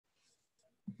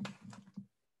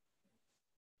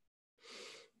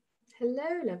Hello,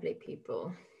 lovely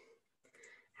people.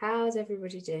 How's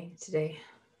everybody doing today?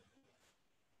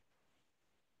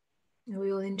 Are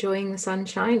we all enjoying the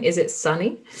sunshine? Is it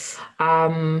sunny?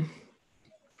 Sunny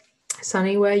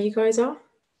where you guys are?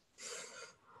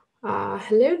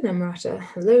 Hello, Namrata.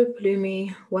 Hello,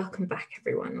 Bloomy. Welcome back,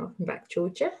 everyone. Welcome back,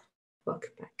 Georgia.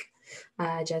 Welcome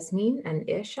back, Jasmine and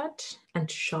Irshad and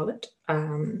Charlotte.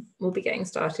 We'll be getting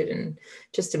started in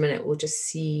just a minute. We'll just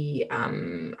see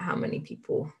how many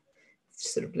people,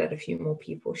 sort of let a few more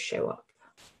people show up.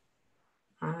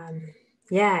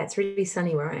 Yeah, it's really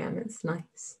sunny where I am. It's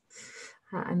nice.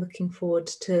 I'm looking forward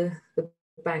to the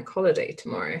bank holiday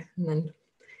tomorrow and then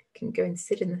can go and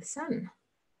sit in the sun.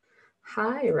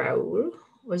 Hi, Raoul.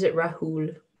 Or is it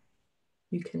Rahul?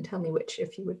 You can tell me which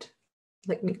if you would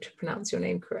like me to pronounce your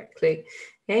name correctly.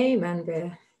 Hey,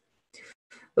 Manbear.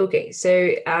 Okay, so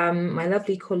my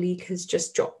lovely colleague has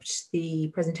just dropped the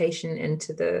presentation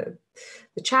into the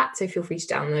chat, so feel free to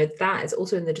download that. It's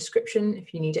also in the description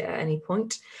if you need it at any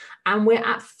point. And we're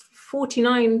at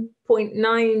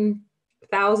 49.9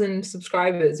 thousand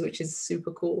subscribers, which is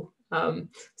super cool.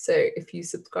 So if you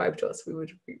subscribe to us, we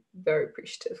would be very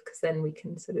appreciative, because then we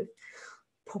can sort of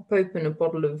pop open a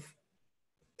bottle of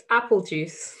apple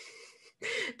juice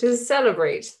to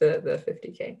celebrate the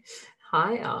 50K.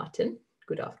 Hi, Artin.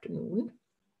 Good afternoon.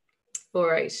 All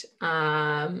right,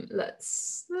 I'll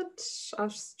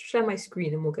share my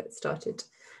screen and we'll get started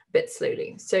a bit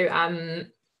slowly. So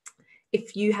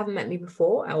if you haven't met me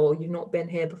before or you've not been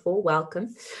here before,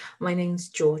 welcome. My name's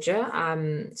Georgia.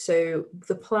 So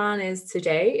the plan is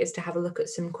today is to have a look at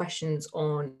some questions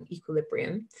on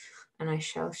equilibrium, and I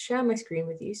shall share my screen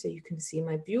with you so you can see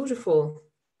my beautiful,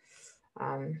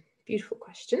 beautiful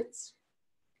questions.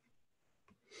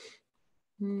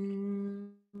 Here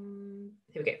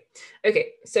we go.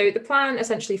 Okay, so the plan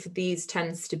essentially for these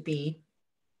tends to be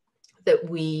that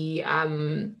we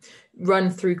run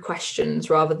through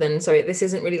questions rather than, so this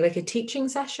isn't really like a teaching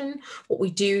session. What we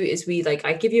do is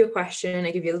I give you a question,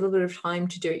 I give you a little bit of time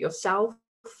to do it yourself,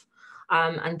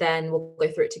 and then we'll go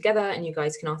through it together and you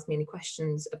guys can ask me any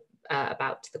questions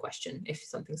about the question if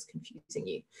something's confusing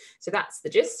you. So that's the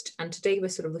gist. And today we're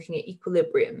sort of looking at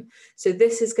equilibrium. So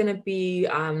this is going to be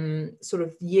sort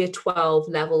of year 12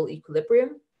 level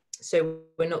equilibrium. So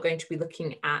we're not going to be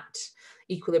looking at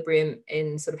equilibrium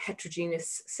in sort of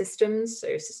heterogeneous systems,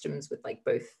 so systems with like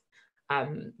both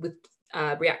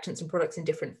reactants and products in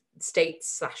different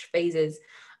states / phases.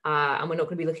 And we're not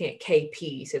going to be looking at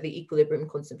Kp, so the equilibrium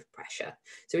constant for pressure.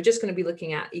 So we're just going to be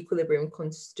looking at equilibrium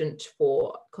constant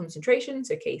for concentration,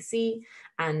 so Kc,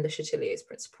 and the Chatelier's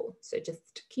principle. So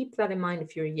just keep that in mind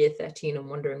if you're a year 13 and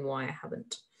wondering why I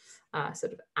haven't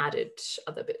sort of added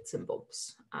other bits and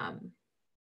bobs.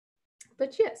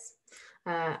 But yes,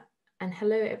 and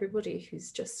hello everybody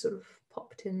who's just sort of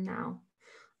popped in now.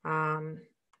 Am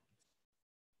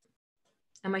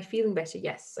I feeling better?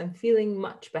 Yes, I'm feeling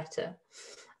much better.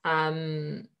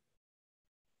 I'm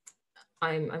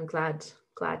glad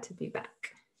to be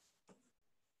back.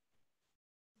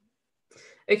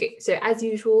 Okay, so as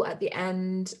usual at the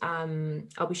end,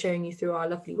 I'll be showing you through our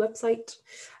lovely website,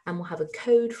 and we'll have a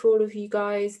code for all of you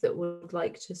guys that would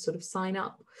like to sort of sign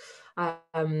up.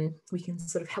 We can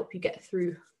sort of help you get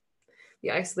through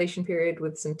the isolation period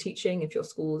with some teaching if your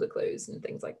schools are closed and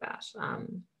things like that.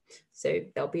 So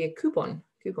there'll be a coupon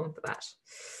for that.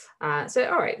 So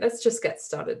all right, let's just get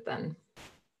started then.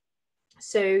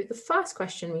 So the first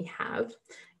question we have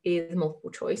is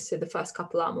multiple choice. So the first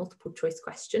couple are multiple choice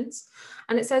questions.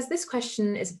 And it says this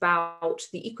question is about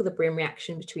the equilibrium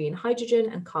reaction between hydrogen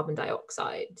and carbon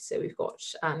dioxide. So we've got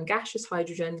gaseous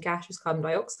hydrogen, gaseous carbon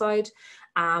dioxide,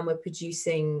 and we're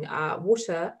producing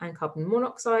water and carbon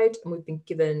monoxide, and we've been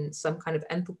given some kind of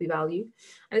enthalpy value.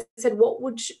 And it said, what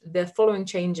would the following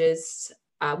changes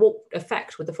what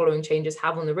effect would the following changes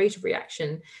have on the rate of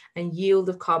reaction and yield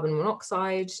of carbon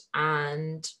monoxide?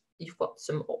 And you've got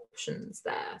some options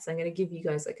there. So I'm going to give you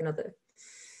guys like another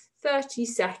 30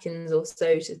 seconds or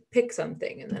so to pick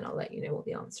something, and then I'll let you know what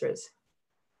the answer is.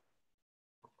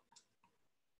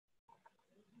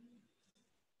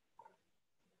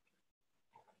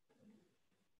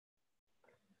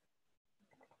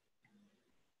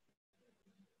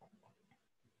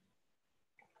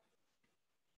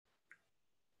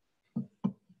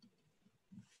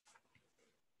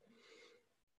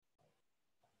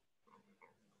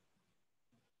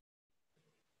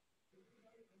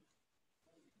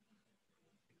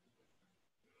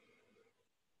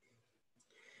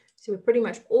 So we're pretty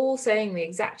much all saying the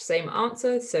exact same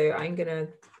answer. So I'm going to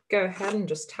go ahead and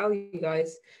just tell you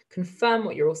guys, confirm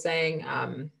what you're all saying.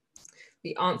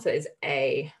 The answer is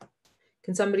A.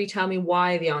 Can somebody tell me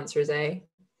why the answer is A?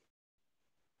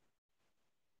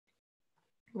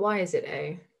 Why is it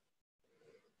A?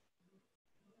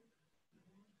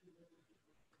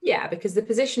 Yeah, because the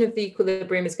position of the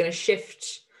equilibrium is going to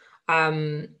shift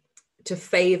to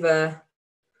favor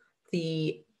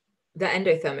the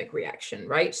endothermic reaction,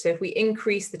 right? So if we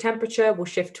increase the temperature, we'll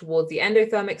shift towards the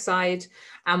endothermic side.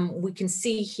 We can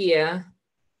see here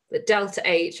that delta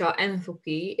H, our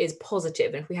enthalpy, is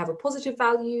positive. And if we have a positive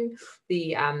value,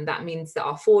 that means that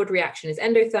our forward reaction is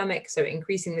endothermic. So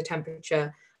increasing the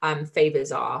temperature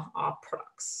favors our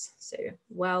products. So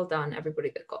well done,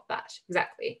 everybody that got that.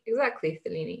 Exactly,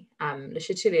 Fellini, Le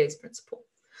Chatelier's principle.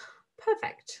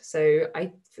 Perfect. So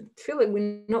I feel like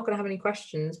we're not going to have any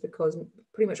questions because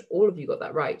pretty much all of you got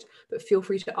that right, but feel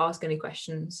free to ask any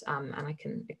questions and I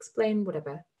can explain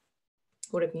whatever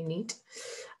you need.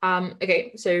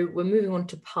 Okay, so we're moving on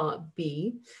to part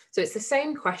B. So it's the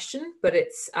same question, but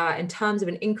it's in terms of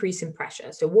an increase in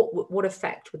pressure. So what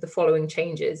effect would the following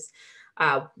changes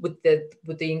with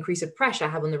the increase of pressure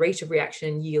have on the rate of reaction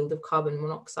and yield of carbon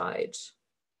monoxide?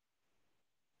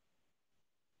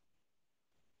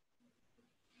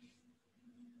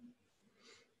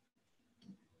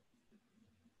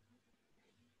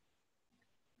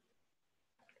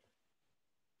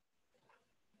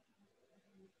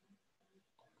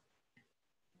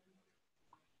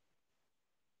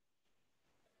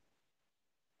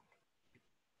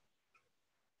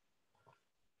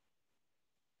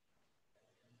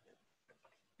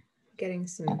 Getting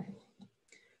some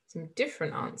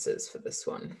different answers for this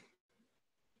one.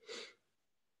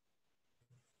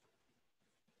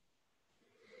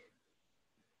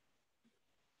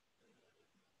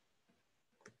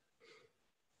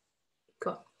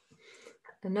 Got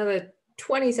another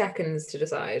 20 seconds to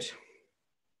decide.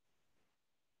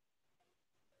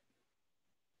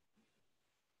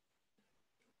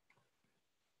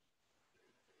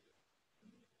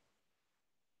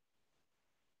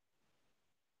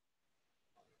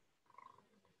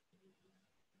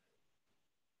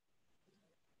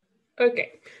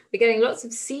 Okay, we're getting lots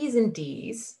of C's and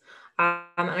D's, and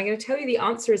I'm going to tell you the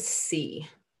answer is C.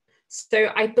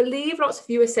 So I believe lots of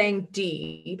you are saying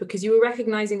D because you were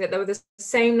recognizing that there were the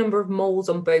same number of moles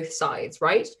on both sides,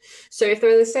 right? So if there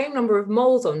are the same number of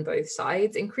moles on both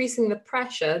sides, increasing the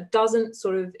pressure doesn't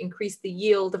sort of increase the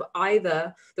yield of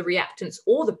either the reactants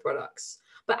or the products.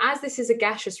 But as this is a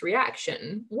gaseous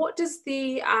reaction, what does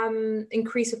the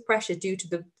increase of pressure do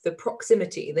to the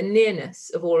proximity, the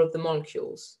nearness of all of the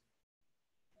molecules?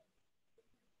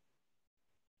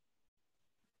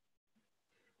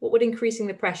 What would increasing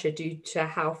the pressure do to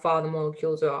how far the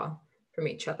molecules are from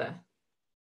each other?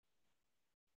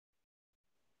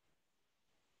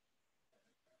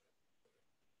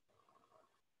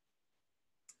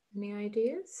 Any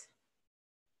ideas?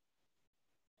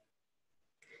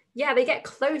 Yeah, they get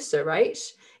closer, right?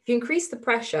 If you increase the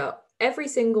pressure, every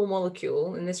single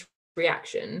molecule in this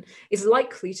reaction is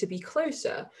likely to be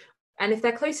closer. And if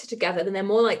they're closer together, then they're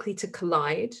more likely to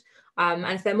collide. And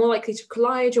if they're more likely to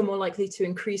collide, you're more likely to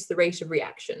increase the rate of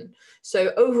reaction.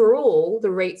 So overall, the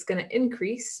rate's going to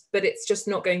increase, but it's just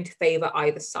not going to favor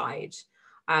either side.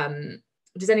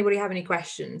 Does anybody have any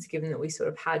questions, given that we sort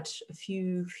of had a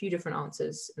few different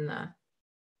answers in there?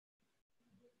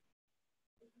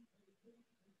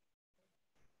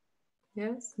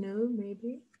 Yes, no,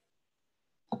 maybe.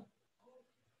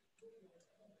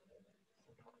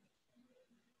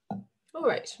 All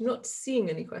right, I'm not seeing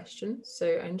any questions,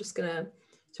 so I'm just gonna,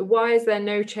 so why is there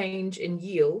no change in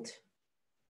yield?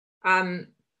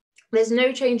 There's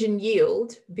no change in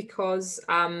yield because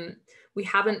we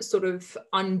haven't sort of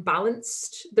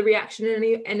unbalanced the reaction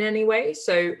in any way.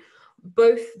 So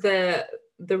both the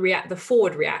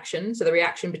forward reaction, so the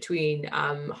reaction between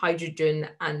hydrogen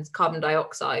and carbon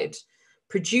dioxide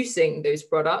producing those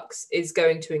products is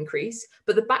going to increase,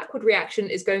 but the backward reaction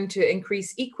is going to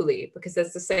increase equally because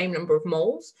there's the same number of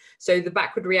moles. So the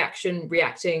backward reaction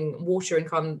reacting water and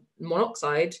carbon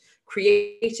monoxide,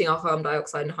 creating our carbon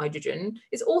dioxide and hydrogen,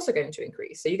 is also going to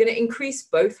increase. So you're going to increase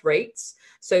both rates.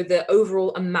 So the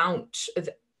overall amount of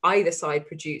either side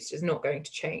produced is not going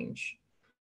to change.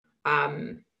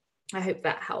 I hope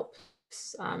that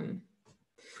helps.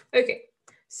 Okay.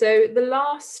 So the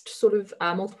last sort of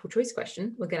multiple choice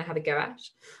question we're going to have a go at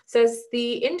says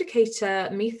the indicator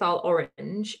methyl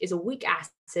orange is a weak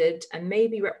acid and may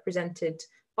be represented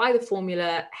by the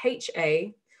formula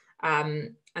HA,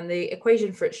 and the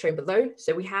equation for it shown below.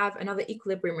 So we have another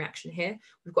equilibrium reaction here.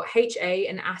 We've got HA,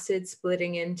 an acid,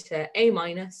 splitting into A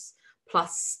minus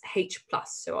plus H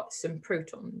plus, so some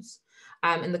protons.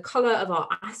 And the color of our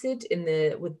acid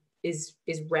is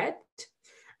red.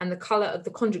 And the color of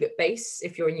the conjugate base,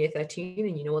 if you're in year 13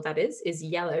 and you know what that is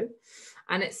yellow.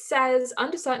 And it says,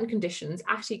 under certain conditions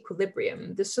at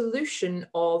equilibrium, the solution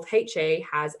of HA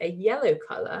has a yellow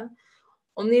color.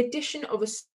 On the addition of a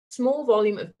small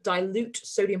volume of dilute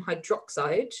sodium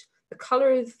hydroxide, the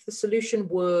color of the solution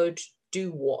would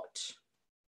do what?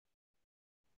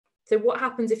 So what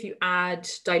happens if you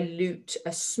dilute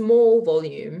a small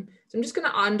volume? So I'm just going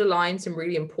to underline some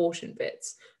really important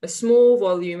bits. A small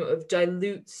volume of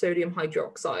dilute sodium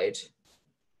hydroxide.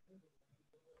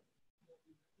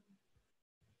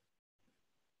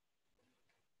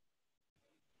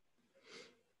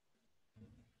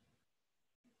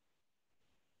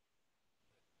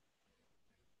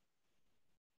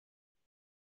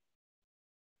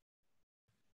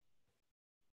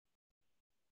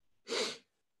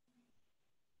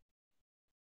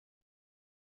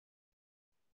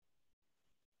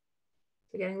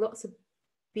 We're getting lots of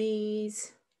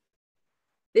B's.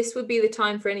 This would be the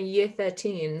time for any year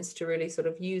 13s to really sort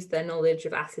of use their knowledge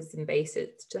of acids and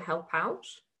bases to help out.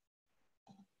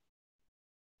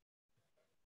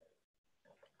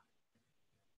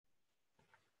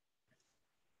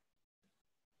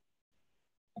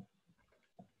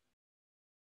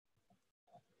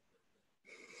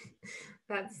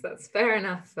 That's fair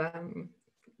enough,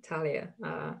 Talia,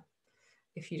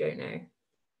 if you don't know.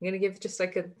 I'm going to give just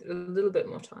like a little bit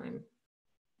more time.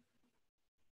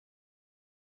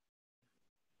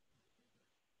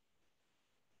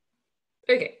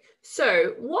 Okay,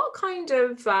 so what kind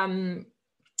of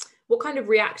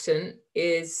reactant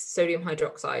is sodium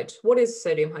hydroxide? What is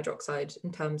sodium hydroxide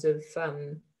in terms of sort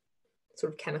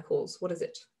of chemicals? What is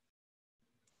it?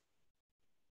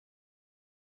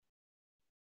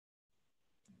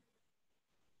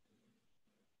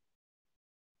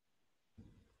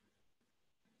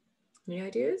 Any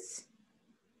ideas?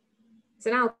 It's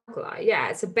an alkali. Yeah,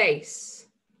 it's a base.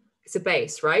 It's a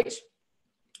base, right?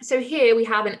 So here we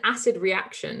have an acid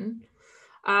reaction.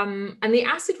 And the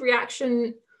acid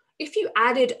reaction, if you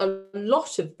added a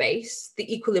lot of base,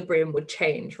 the equilibrium would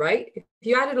change, right? If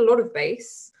you added a lot of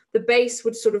base, the base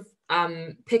would sort of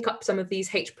pick up some of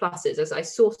these H pluses, as I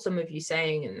saw some of you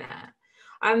saying in there.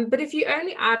 But if you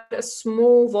only add a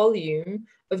small volume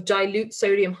of dilute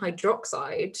sodium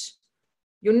hydroxide,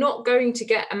 you're not going to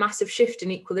get a massive shift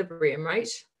in equilibrium, right?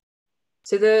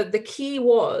 So the key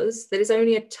was that it's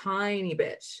only a tiny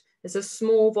bit. It's a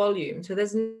small volume, so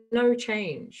there's no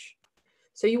change.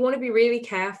 So you want to be really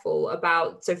careful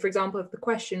about, so for example, if the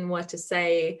question were to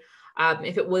say,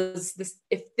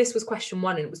 if this was question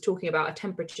 1 and it was talking about a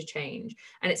temperature change,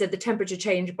 and it said the temperature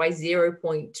changed by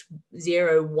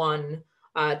 0.01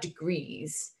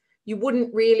 degrees, you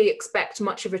wouldn't really expect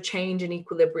much of a change in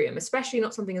equilibrium, especially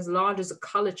not something as large as a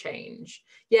color change.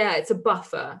 Yeah, it's a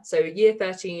buffer. So year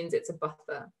 13s, it's a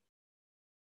buffer.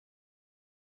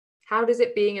 How does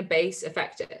it being a base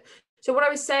affect it? So what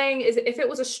I was saying is, if it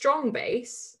was a strong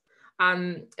base,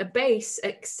 a base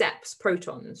accepts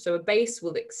protons. So a base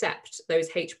will accept those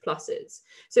H pluses.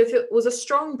 So if it was a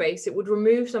strong base, it would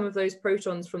remove some of those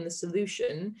protons from the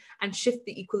solution and shift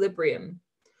the equilibrium.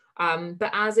 But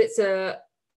as it's a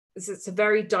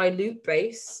very dilute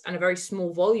base and a very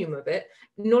small volume of it,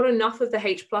 not enough of the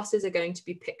H pluses are going to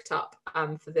be picked up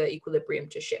for the equilibrium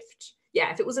to shift. Yeah,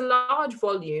 if it was a large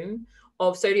volume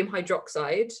of sodium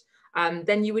hydroxide,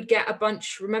 then you would get a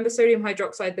bunch. Remember, sodium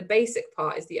hydroxide, the basic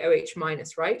part is the OH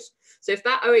minus, right? So if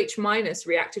that OH minus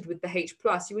reacted with the H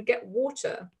plus, you would get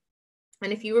water.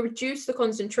 And if you reduce the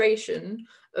concentration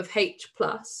of H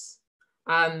plus,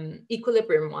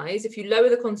 equilibrium wise, if you lower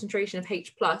the concentration of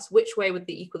H plus, which way would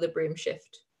the equilibrium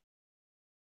shift?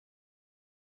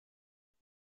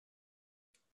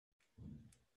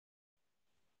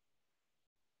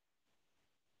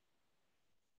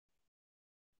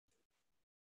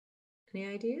 Any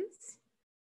ideas?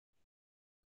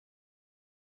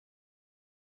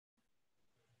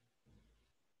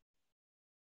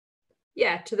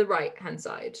 Yeah, to the right hand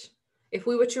side. If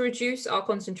we were to reduce our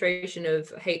concentration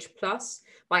of H plus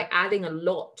by adding a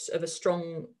lot of a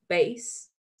strong base,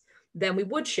 then we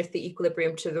would shift the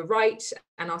equilibrium to the right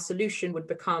and our solution would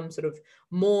become sort of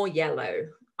more yellow.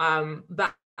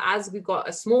 But as we've got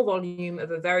a small volume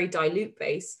of a very dilute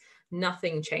base,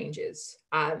 nothing changes.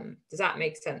 Does that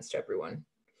make sense to everyone?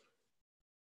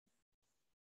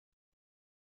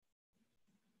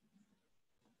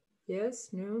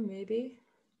 Yes, no, maybe.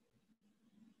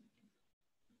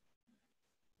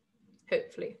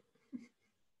 Hopefully.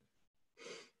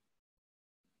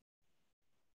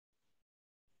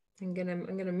 I'm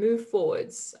gonna move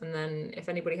forwards, and then if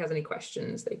anybody has any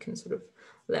questions, they can sort of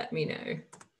let me know.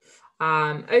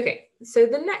 Okay, so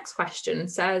the next question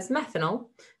says methanol,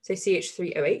 so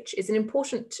CH3OH, is an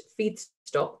important feedstock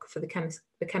feedstock for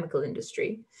the chemical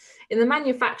industry. In the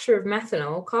manufacture of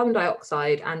methanol, carbon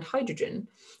dioxide and hydrogen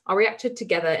are reacted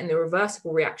together in the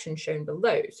reversible reaction shown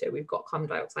below. So we've got carbon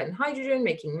dioxide and hydrogen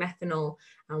making methanol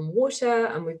and water,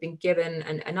 and we've been given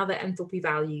another enthalpy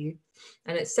value.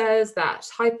 And it says that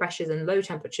high pressures and low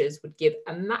temperatures would give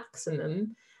a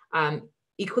maximum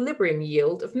equilibrium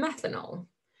yield of methanol.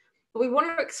 But we want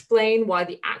to explain why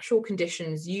the actual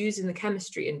conditions used in the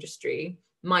chemistry industry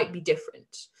might be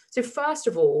different. So first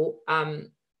of all,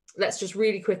 let's just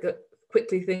really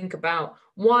quickly think about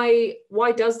why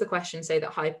does the question say that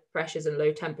high pressures and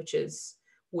low temperatures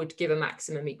would give a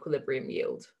maximum equilibrium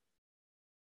yield?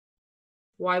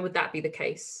 Why would that be the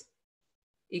case,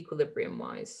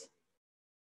 equilibrium-wise?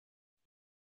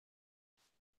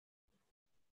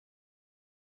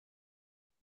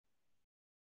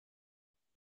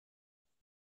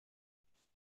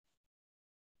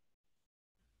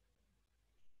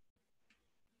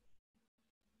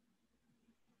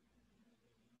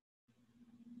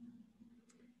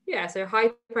 Yeah, so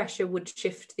high pressure would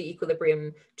shift the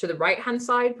equilibrium to the right-hand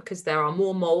side because there are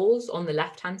more moles on the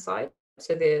left-hand side.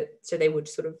 So they would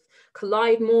sort of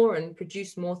collide more and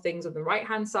produce more things on the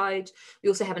right-hand side. We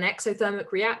also have an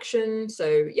exothermic reaction.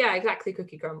 So yeah, exactly,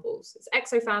 Cookie Crumbles. It's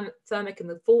exothermic in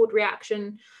the forward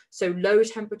reaction. So low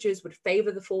temperatures would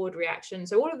favor the forward reaction.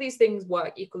 So all of these things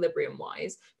work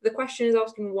equilibrium-wise. The question is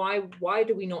asking why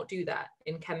do we not do that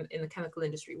in the chemical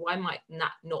industry? Why might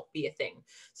that not be a thing?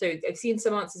 So I've seen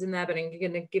some answers in there, but I'm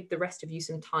going to give the rest of you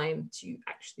some time to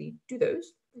actually do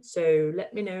those. So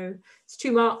let me know. It's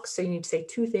 2 marks, so you need to say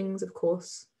 2 things, of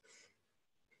course.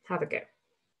 Have a go.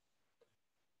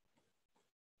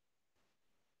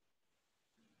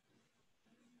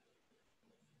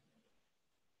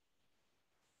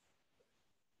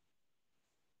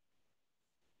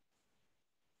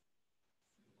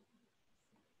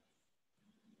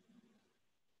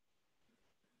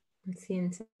 I'm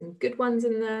seeing some good ones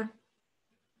in there.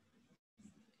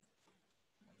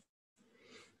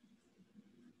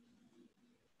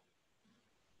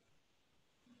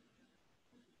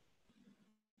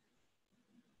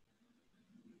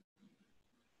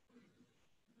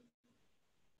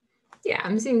 Yeah,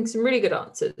 I'm seeing some really good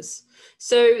answers.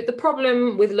 So the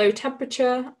problem with low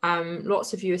temperature,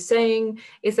 lots of you are saying,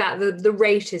 is that the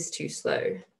rate is too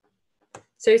slow.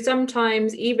 So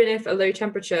sometimes, even if a low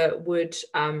temperature would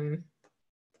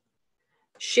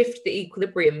shift the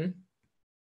equilibrium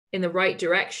in the right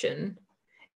direction,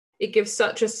 it gives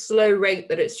such a slow rate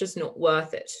that it's just not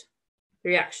worth it. The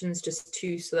reaction's just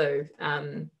too slow.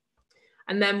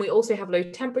 And then we also have low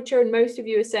temperature, and most of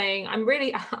you are saying, I'm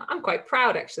quite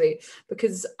proud actually,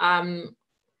 because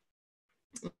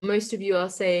most of you are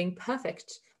saying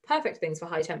perfect things for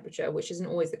high temperature, which isn't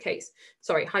always the case.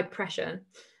 Sorry, high pressure.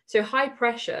 So high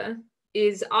pressure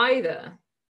is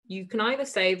you can either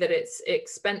say that it's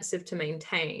expensive to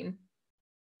maintain,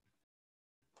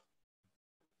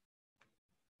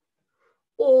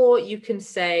 or you can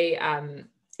say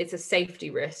it's a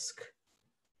safety risk.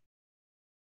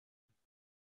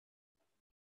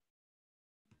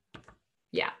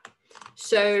 Yeah.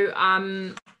 So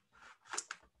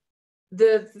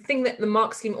the thing that the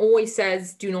mark scheme always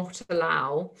says do not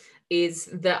allow is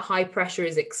that high pressure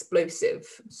is explosive.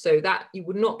 So that you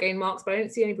would not gain marks, but I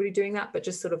don't see anybody doing that. But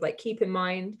just sort of like keep in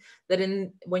mind that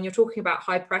when you're talking about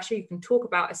high pressure, you can talk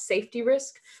about a safety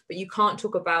risk, but you can't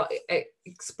talk about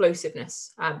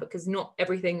explosiveness because not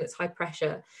everything that's high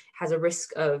pressure has a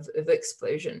risk of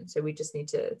explosion. So we just need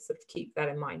to sort of keep that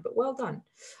in mind. But well done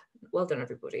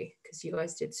everybody, because you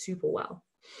guys did super well.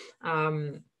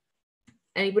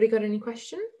 Anybody got any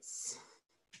questions?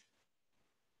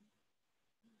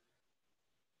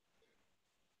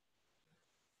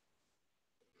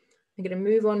 I'm going to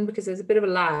move on because there's a bit of a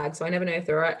lag, so I never know if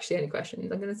there are actually any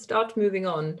questions. I'm going to start moving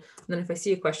on, and then if I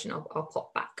see a question, I'll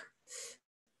pop back.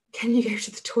 Can you go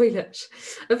to the toilet?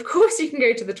 Of course you can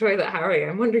go to the toilet, Harry.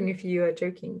 I'm wondering if you are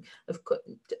joking.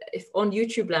 If on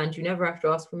YouTube land, you never have to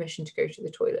ask permission to go to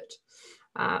the toilet.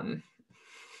 I'm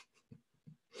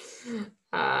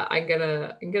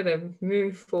gonna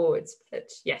move forwards,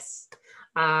 but yes.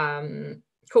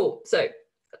 Cool. So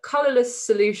colorless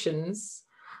solutions,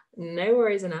 no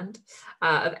worries, Anand,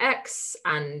 of X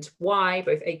and Y,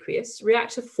 both aqueous,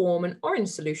 react to form an orange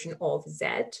solution of Z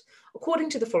according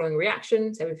to the following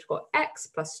reaction. So we've got X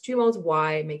plus 2 moles of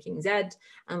Y making Z,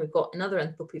 and we've got another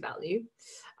enthalpy value.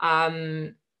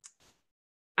 And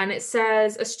it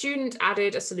says a student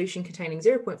added a solution containing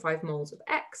 0.5 moles of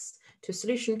X to a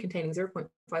solution containing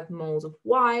 0.5 moles of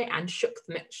Y and shook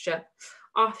the mixture.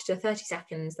 After 30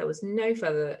 seconds, there was no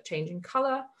further change in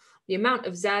color. The amount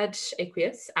of Z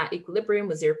aqueous at equilibrium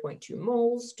was 0.2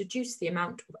 moles. Deduce the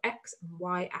amount of X and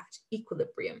Y at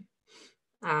equilibrium.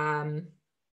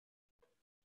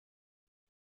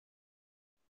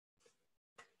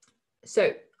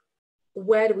 So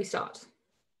where do we start?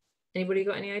 Anybody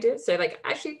got any ideas? So like,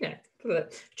 actually, no,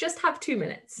 just have 2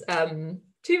 minutes.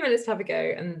 2 minutes to have a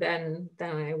go, and then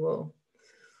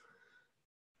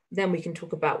we can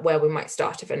talk about where we might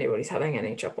start if anybody's having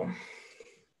any trouble.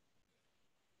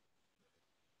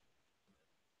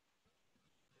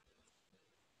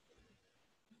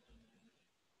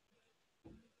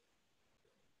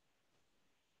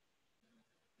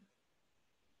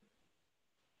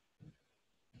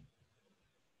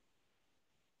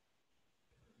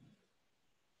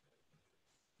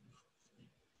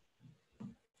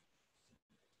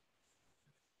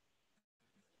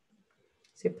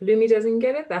 So Palumi doesn't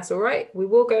get it, that's all right. We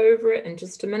will go over it in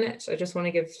just a minute. I just want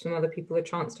to give some other people a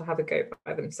chance to have a go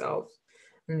by themselves.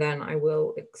 And then I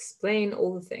will explain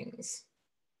all the things.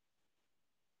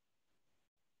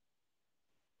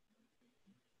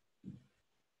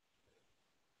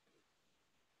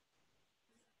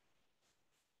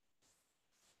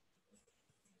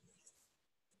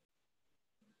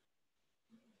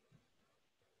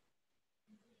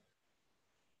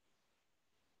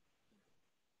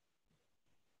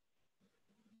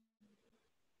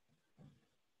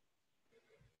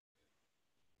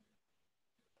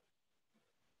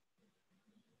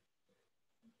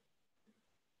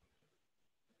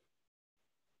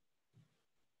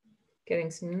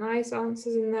 Getting some nice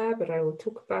answers in there, but I will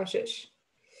talk about it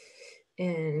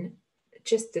in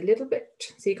just a little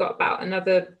bit. So you got about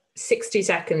another 60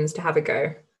 seconds to have a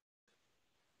go.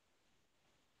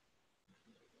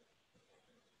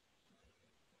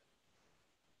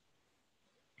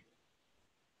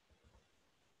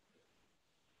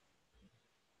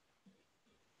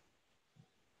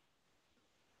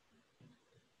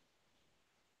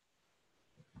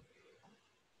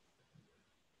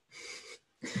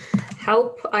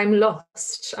 Help, I'm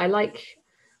lost.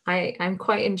 I'm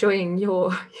quite enjoying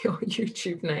your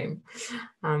YouTube name.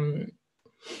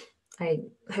 I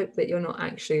hope that you're not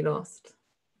actually lost.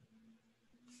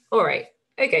 All right,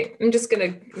 okay, I'm just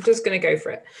gonna go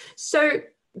for it. So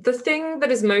the thing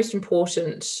that is most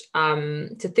important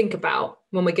to think about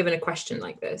when we're given a question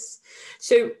like this.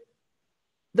 So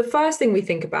the first thing we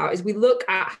think about is we look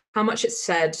at how much it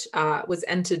said was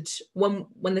entered when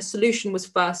the solution was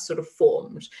first sort of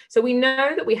formed. So we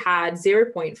know that we had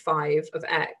 0.5 of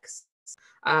X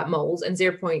moles and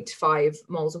 0.5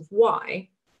 moles of Y.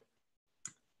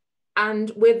 And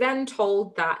we're then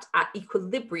told that at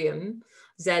equilibrium,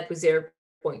 Z was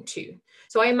 0.2.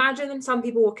 So I imagine that some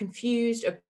people were confused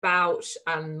about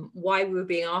why we were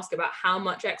being asked about how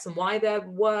much X and Y there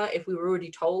were if we were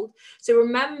already told. So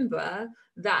remember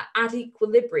that at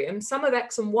equilibrium, some of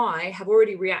X and Y have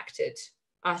already reacted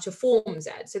to form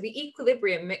Z. So the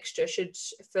equilibrium mixture should,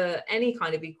 for any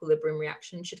kind of equilibrium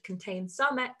reaction, should contain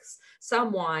some X,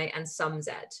 some Y, and some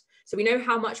Z. So we know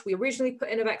how much we originally put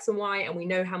in of X and Y, and we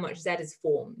know how much Z is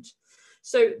formed.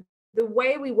 So the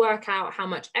way we work out how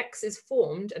much X is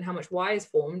formed and how much Y is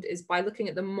formed is by looking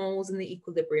at the moles in the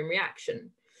equilibrium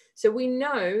reaction. So we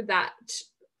know that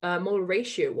molar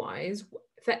ratio wise,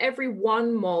 for every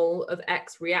 1 mole of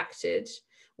X reacted,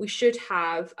 we should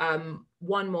have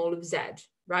 1 mole of Z,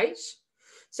 right?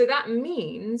 So that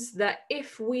means that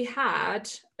if we had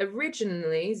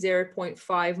originally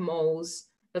 0.5 moles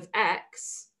of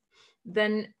X,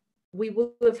 then we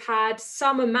will have had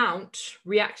some amount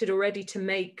reacted already to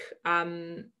make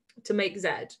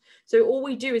Z. So all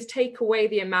we do is take away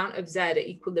the amount of Z at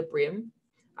equilibrium,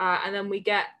 and then we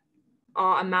get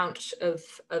our amount of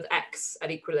X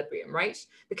at equilibrium, right?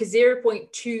 Because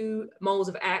 0.2 moles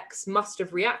of X must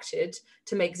have reacted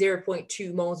to make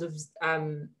 0.2 moles of,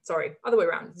 sorry, other way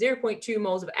around. 0.2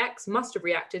 moles of X must have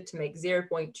reacted to make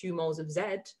 0.2 moles of Z.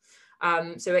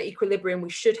 So at equilibrium, we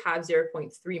should have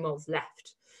 0.3 moles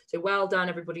left. So well done,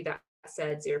 everybody that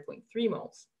said 0.3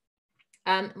 moles.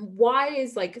 Y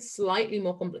is like slightly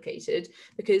more complicated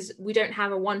because we don't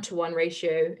have a 1-to-1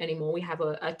 ratio anymore. We have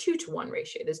a 2-to-1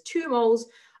 ratio. There's 2 moles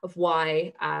of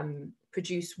Y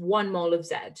produce 1 mole of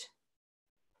Z,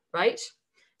 right?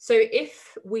 So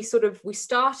if we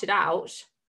started out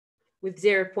with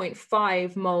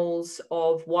 0.5 moles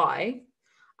of Y,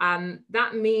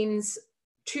 that means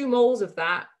 2 moles of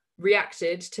that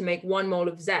reacted to make 1 mole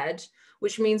of Z,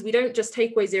 which means we don't just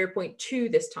take away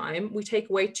 0.2 this time, we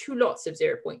take away 2 lots of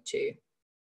 0.2.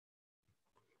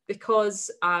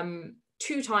 Because 2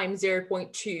 times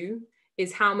 0.2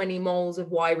 is how many moles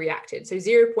of Y reacted. So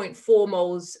 0.4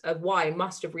 moles of Y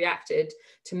must have reacted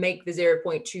to make the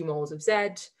 0.2 moles of Z.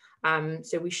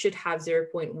 So we should have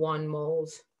 0.1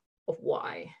 moles of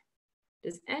Y.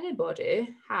 Does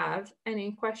anybody have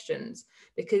any questions?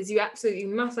 Because you absolutely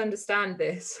must understand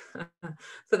this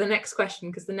for the next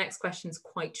question, because the next question is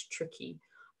quite tricky.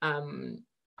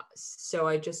 So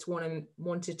I just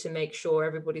wanted to make sure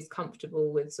everybody's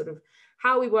comfortable with sort of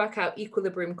how we work out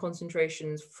equilibrium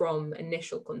concentrations from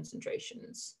initial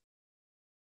concentrations.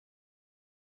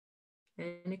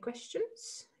 Any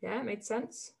questions? Yeah, it made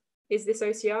sense. Is this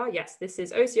OCR? Yes, this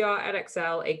is OCR,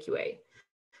 EdXL, AQA.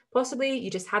 Possibly you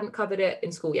just hadn't covered it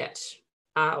in school yet,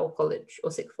 or college,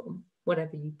 or sixth form,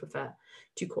 whatever you prefer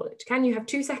to call it. Can you have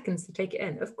 2 seconds to take it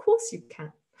in? Of course you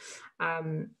can.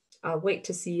 I'll wait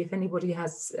to see if anybody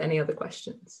has any other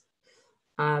questions.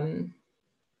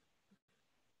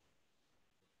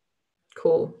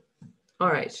 Cool. All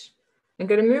right, I'm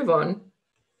going to move on.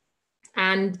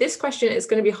 And this question is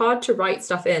going to be hard to write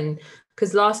stuff in,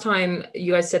 because last time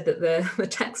you guys said that the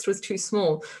text was too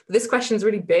small. But this question is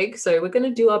really big, so we're going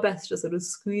to do our best to sort of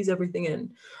squeeze everything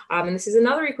in. And this is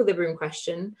another equilibrium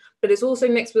question, but it's also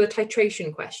mixed with a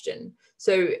titration question.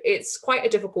 So it's quite a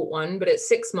difficult one, but it's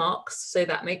 6 marks, so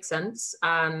that makes sense.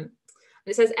 And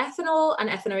it says ethanol and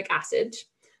ethanoic acid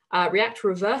react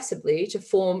reversibly to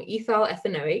form ethyl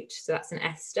ethanoate, so that's an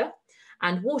ester,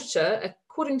 and water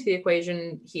according to the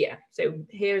equation here. So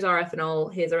here's our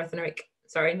ethanol, here's our ethanoic,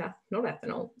 sorry, not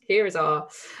ethanol. Here is our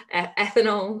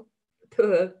ethanol.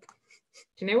 Do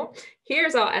you know what?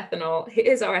 Here's our ethanol,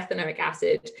 here's our ethanoic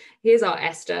acid, here's our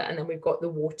ester, and then we've got the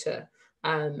water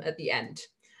at the end.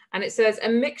 And it says a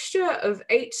mixture of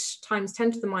 8 times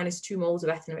 10 to the minus 2 moles of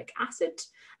ethanoic acid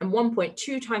and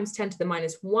 1.2 times 10 to the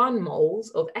minus 1 moles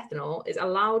of ethanol is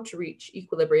allowed to reach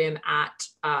equilibrium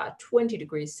at 20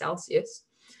 degrees Celsius.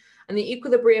 And the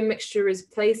equilibrium mixture is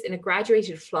placed in a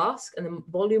graduated flask, and the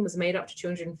volume was made up to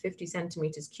 250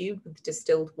 centimeters cubed with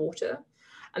distilled water.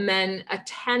 And then a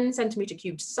 10 centimeter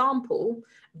cubed sample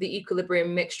of the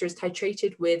equilibrium mixture is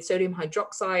titrated with sodium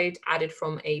hydroxide added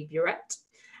from a burette.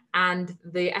 And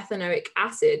the ethanoic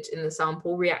acid in the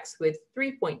sample reacts with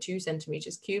 3.2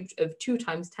 centimeters cubed of 2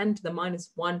 times 10 to the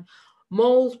minus 1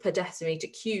 moles per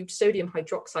decimeter cubed sodium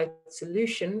hydroxide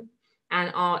solution. And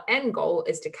our end goal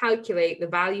is to calculate the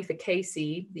value for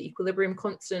Kc, the equilibrium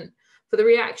constant, for the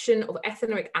reaction of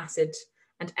ethanoic acid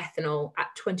and ethanol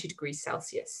at 20 degrees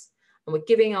Celsius. And we're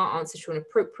giving our answer to an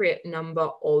appropriate number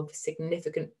of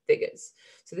significant figures.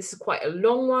 So this is quite a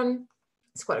long one.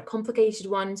 It's quite a complicated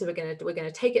one. So we're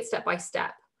gonna take it step by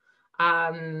step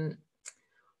in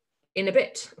a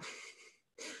bit.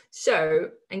 So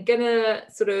I'm gonna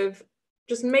sort of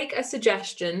just make a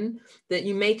suggestion that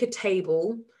you make a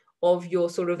table of your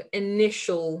sort of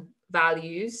initial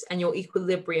values and your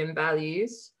equilibrium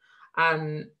values.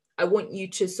 I want you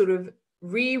to sort of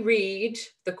reread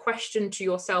the question to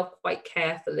yourself quite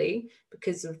carefully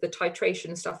because of the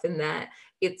titration stuff in there.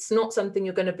 It's not something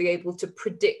you're going to be able to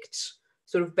predict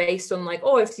sort of based on like,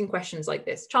 oh, I've seen questions like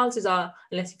this. Chances are,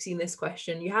 unless you've seen this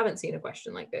question, you haven't seen a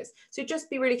question like this. So just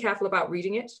be really careful about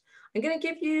reading it. I'm going to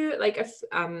give you like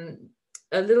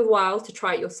a little while to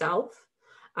try it yourself.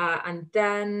 And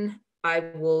then I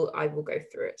will go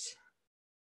through it.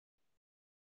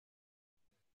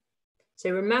 So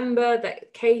remember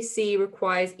that Kc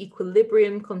requires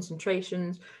equilibrium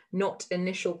concentrations, not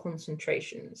initial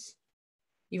concentrations.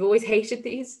 You've always hated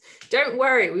these. Don't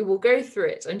worry, we will go through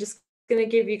it. I'm just going to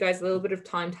give you guys a little bit of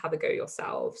time to have a go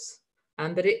yourselves.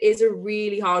 But it is a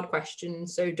really hard question,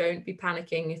 so don't be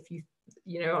panicking if you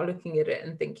are looking at it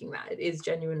and thinking that. It is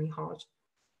genuinely hard.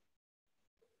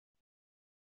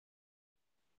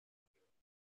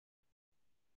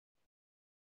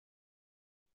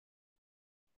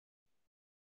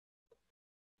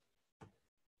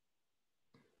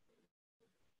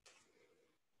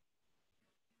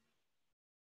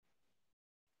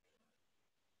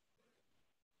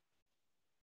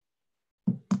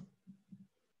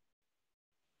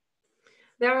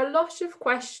 There are a lot of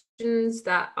questions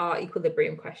that are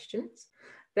equilibrium questions.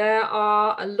 There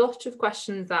are a lot of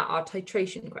questions that are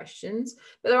titration questions,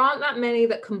 but there aren't that many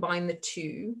that combine the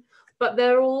two. But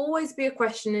there will always be a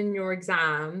question in your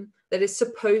exam that is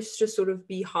supposed to sort of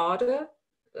be harder,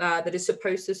 that is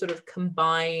supposed to sort of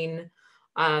combine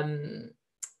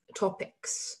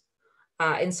topics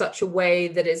in such a way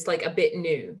that is like a bit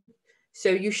new. So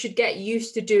you should get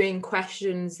used to doing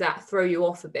questions that throw you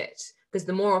off a bit, because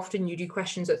the more often you do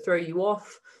questions that throw you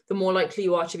off, the more likely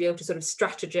you are to be able to sort of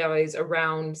strategize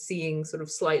around seeing sort of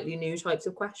slightly new types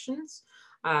of questions.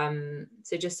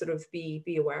 So just sort of be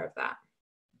aware of that.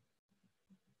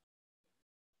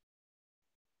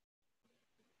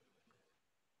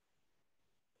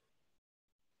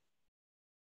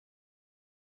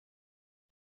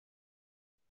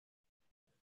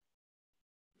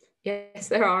 Yes,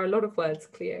 there are a lot of words,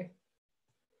 Cleo.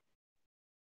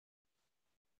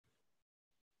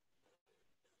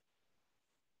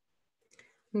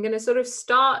 I'm going to sort of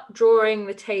start drawing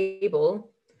the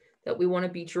table that we want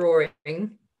to be drawing,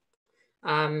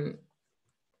 so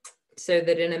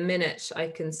that in a minute I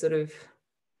can sort of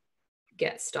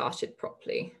get started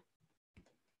properly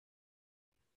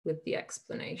with the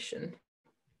explanation.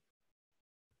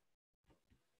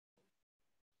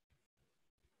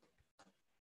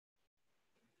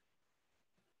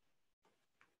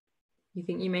 You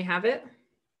think you may have it?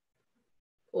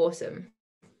 Awesome.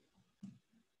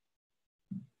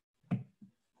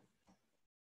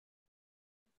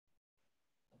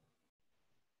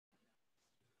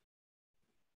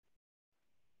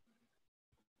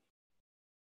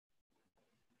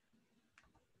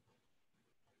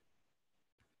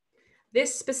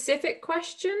 This specific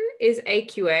question is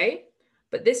AQA,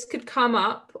 but this could come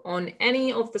up on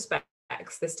any of the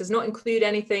specs. This does not include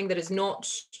anything that is not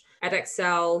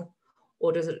Edexcel,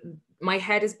 or does it? My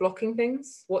head is blocking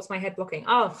things. What's my head blocking?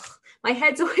 Oh, my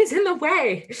head's always in the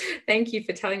way. Thank you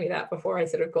for telling me that before I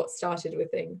sort of got started with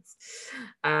things.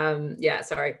 Yeah,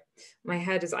 sorry. My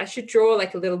head is, I should draw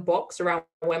like a little box around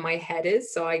where my head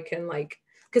is so I can like,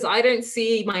 because I don't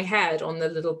see my head on the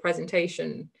little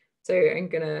presentation. So I'm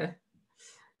gonna,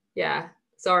 yeah,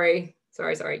 sorry.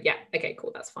 Yeah, okay,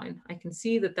 cool, that's fine. I can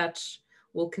see that that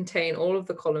will contain all of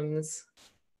the columns.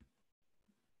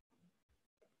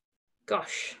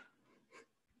 Gosh,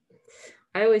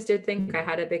 I always did think I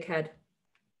had a big head.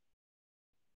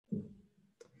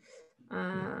 All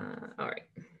right.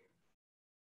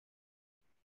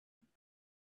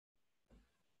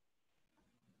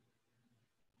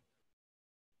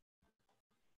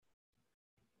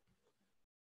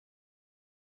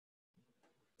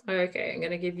 Okay, I'm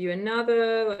gonna give you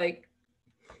another like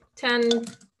 10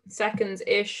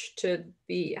 seconds-ish to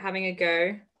be having a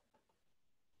go.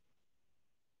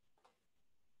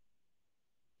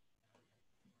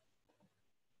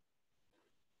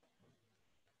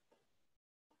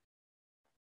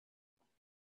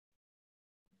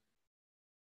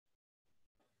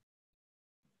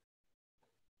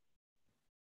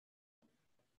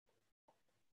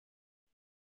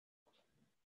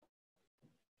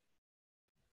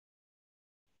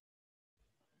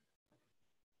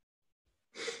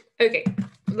 Okay,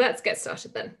 let's get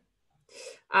started then.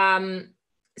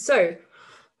 So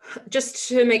just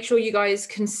to make sure you guys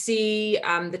can see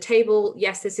the table,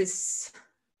 yes, this is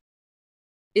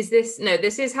this, no,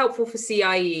 this is helpful for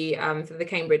CIE for the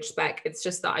Cambridge spec. It's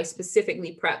just that I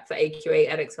specifically prep for AQA,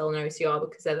 Edexcel, and OCR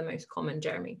because they're the most common,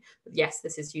 Jeremy. But yes,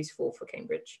 this is useful for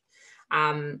Cambridge.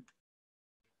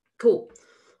 Cool.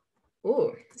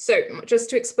 Oh, so just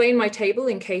to explain my table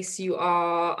in case you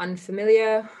are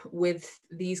unfamiliar with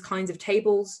these kinds of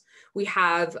tables, we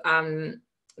have,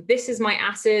 this is my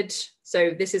acid.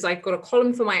 So this is, I've got a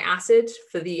column for my acid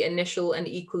for the initial and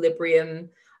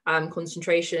equilibrium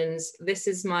concentrations. This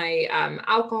is my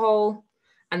alcohol,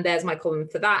 and there's my column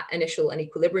for that, initial and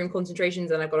equilibrium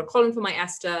concentrations. And I've got a column for my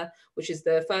ester, which is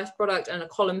the first product, and a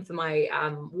column for my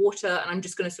water. And I'm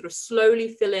just going to sort of slowly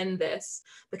fill in this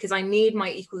because I need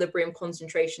my equilibrium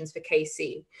concentrations for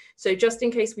Kc. So just in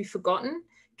case we've forgotten,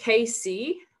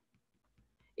 Kc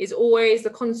is always the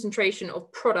concentration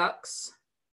of products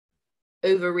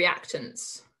over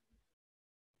reactants.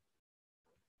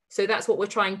 So that's what we're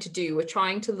trying to do. We're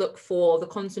trying to look for the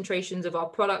concentrations of our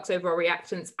products over our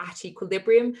reactants at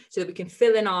equilibrium so that we can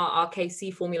fill in our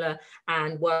Kc formula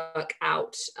and work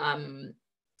out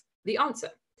the answer.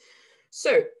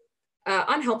 So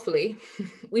unhelpfully,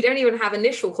 we don't even have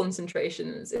initial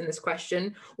concentrations in this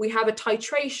question. We have a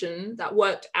titration that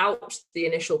worked out the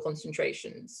initial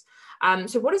concentrations.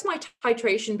 So what is my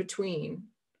titration between?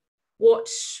 What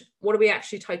are we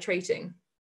actually titrating?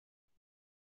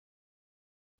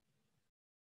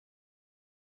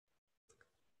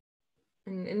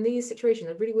 And in these situations,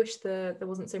 I really wish there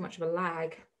wasn't so much of a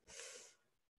lag.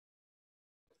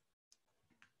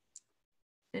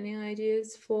 Any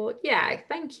ideas for, yeah,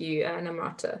 thank you,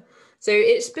 Namrata. So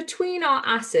it's between our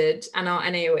acid and our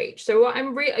NaOH. So what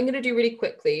I'm going to do really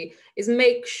quickly is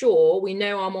make sure we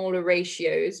know our molar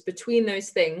ratios between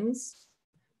those things,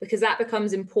 because that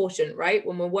becomes important, right?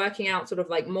 When we're working out sort of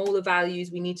like molar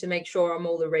values, we need to make sure our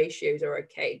molar ratios are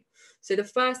okay. So the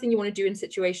first thing you want to do in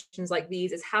situations like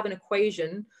these is have an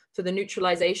equation for the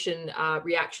neutralization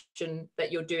reaction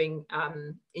that you're doing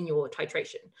in your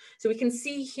titration. So we can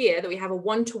see here that we have a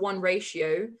 1-to-1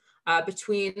 ratio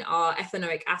between our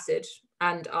ethanoic acid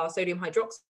and our sodium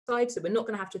hydroxide. So we're not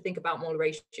going to have to think about molar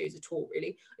ratios at all,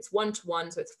 really. It's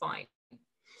 1-to-1, so it's fine.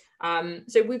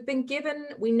 So we've been given,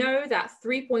 we know that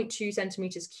 3.2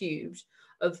 centimeters cubed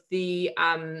of the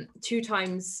 2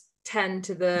 times 10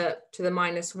 to the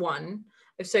 -1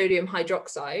 of sodium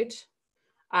hydroxide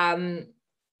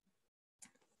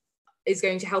is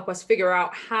going to help us figure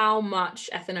out how much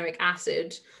ethanoic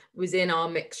acid was in our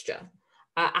mixture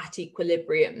at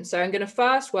equilibrium. So I'm going to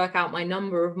first work out my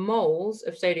number of moles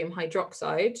of sodium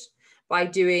hydroxide by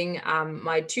doing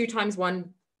my 2 times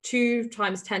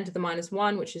 10 to the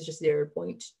 -1, which is just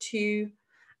 0.2.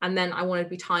 And then I want to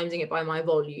be timesing it by my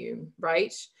volume,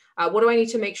 right? What do I need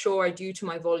to make sure I do to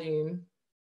my volume?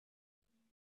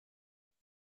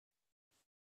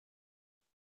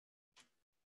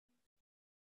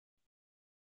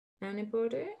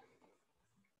 Anybody?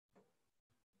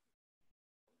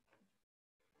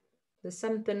 There's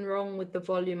something wrong with the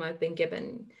volume I've been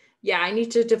given. Yeah, I need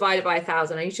to divide it by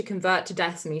 1,000. I need to convert to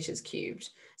decimeters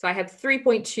cubed. So I have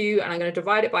 3.2 and I'm going to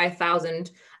divide it by 1,000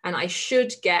 and I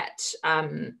should get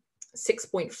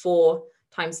 6.4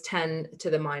 times 10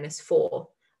 to the -4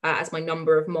 as my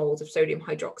number of moles of sodium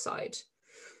hydroxide.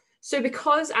 So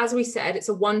because, as we said, it's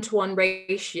a 1-to-1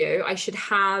 ratio, I should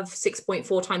have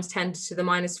 6.4 times 10 to the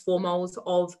 -4 moles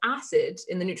of acid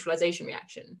in the neutralization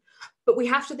reaction. But we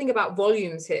have to think about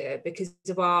volumes here because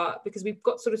we've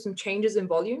got sort of some changes in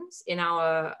volumes in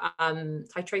our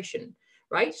titration,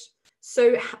 right?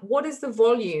 So what is the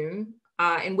volume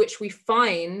in which we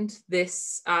find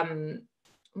this,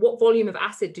 what volume of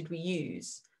acid did we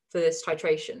use for this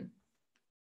titration?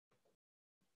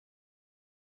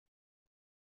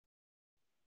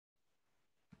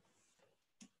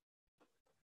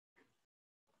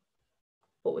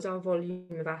 What was our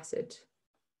volume of acid?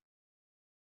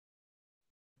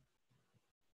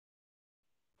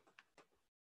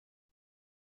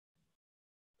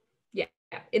 Yeah,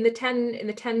 in the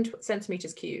 10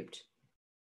 centimeters cubed.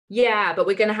 Yeah, but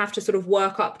we're going to have to sort of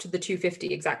work up to the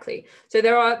 250 exactly. So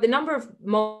there are the number of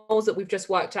moles that we've just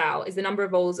worked out is the number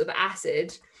of moles of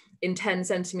acid in 10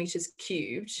 centimeters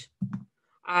cubed,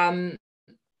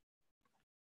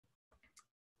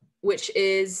 which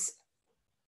is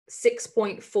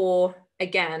 6.4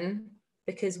 again,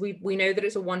 because we know that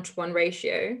it's a 1-to-1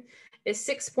 ratio. It's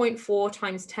 6.4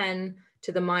 times 10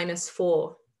 to the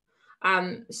 -4.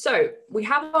 So we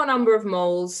have our number of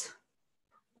moles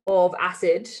of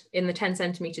acid in the 10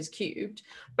 centimeters cubed,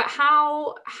 but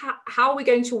how are we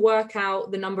going to work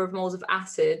out the number of moles of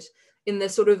acid in the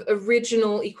sort of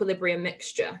original equilibrium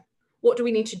mixture? What do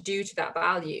we need to do to that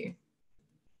value?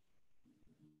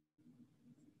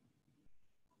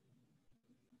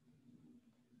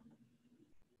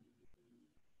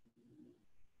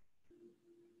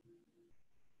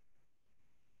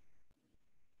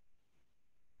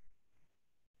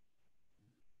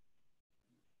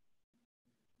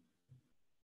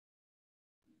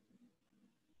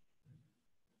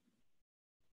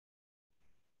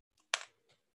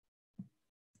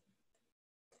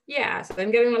 Yeah, so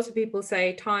I'm getting lots of people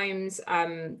say times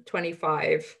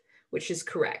 25, which is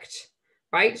correct,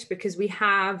 right? Because we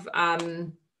have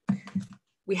 10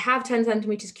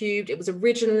 centimeters cubed. It was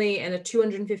originally in a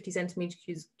 250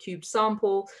 centimeters cubed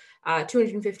sample.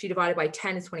 250 divided by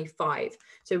 10 is 25.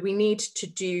 So we need to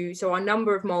do, so our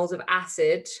number of moles of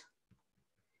acid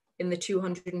in the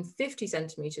 250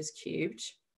 centimeters cubed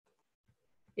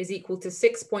is equal to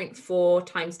 6.4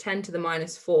 times 10 to the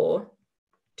 -4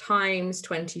 times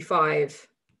 25,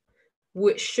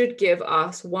 which should give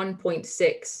us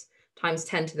 1.6 times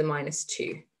 10 to the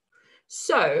 -2.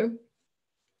 So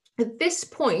at this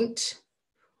point,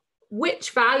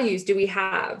 which values do we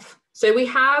have? So we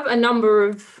have a number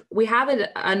of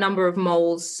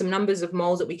moles, some numbers of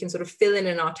moles that we can sort of fill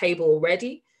in our table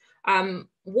already.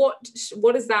 What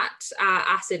does that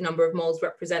acid number of moles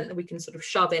represent that we can sort of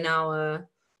shove in our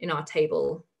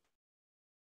table?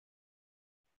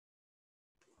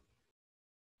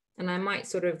 And I might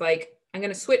sort of like, I'm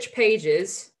going to switch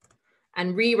pages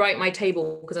and rewrite my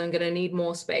table because I'm going to need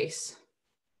more space.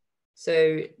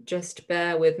 So just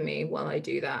bear with me while I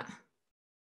do that.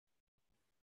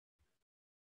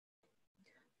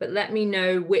 But let me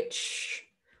know which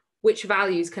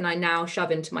values can I now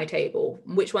shove into my table?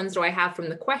 Which ones do I have from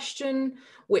the question?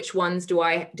 Which ones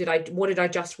what did I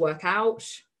just work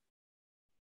out?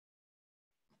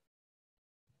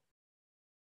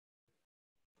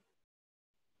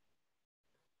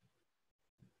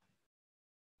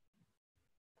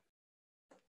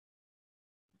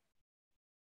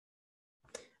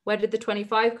 Where did the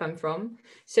 25 come from?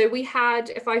 So we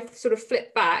had, if I sort of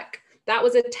flip back, that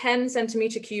was a 10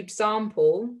 centimeter cubed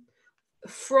sample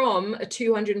from a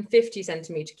 250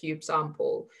 centimeter cube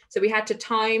sample. So we had to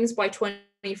times by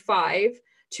 25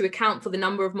 to account for the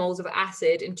number of moles of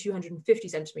acid in 250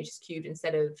 centimeters cubed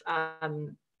instead of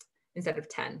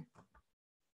 10.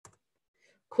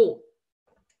 Cool.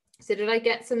 So did I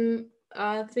get some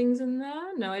things in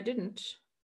there? No, I didn't.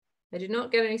 I did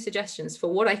not get any suggestions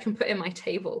for what I can put in my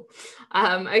table.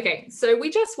 Okay, so we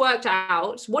just worked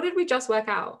out, what did we just work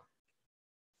out?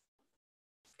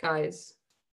 Guys,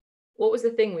 what was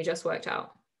the thing we just worked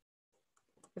out?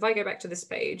 If I go back to this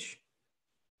page.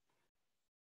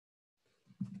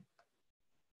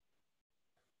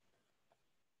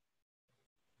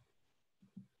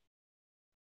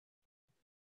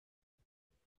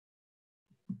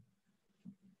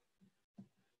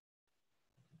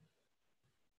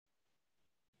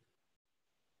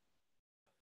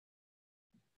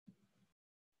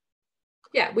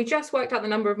 Yeah, we just worked out the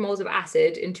number of moles of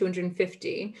acid in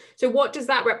 250. So what does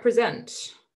that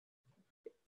represent?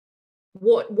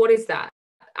 What is that?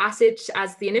 Acid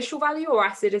as the initial value or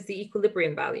acid as the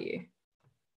equilibrium value?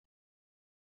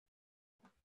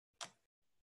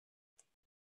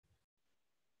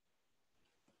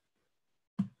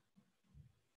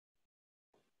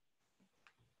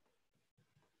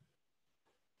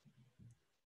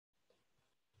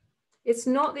 It's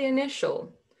not the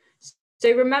initial.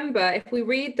 So remember, if we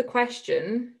read the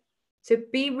question, so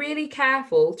be really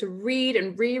careful to read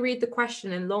and reread the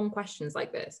question in long questions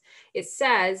like this. It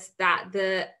says that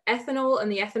the ethanol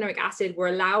and the ethanoic acid were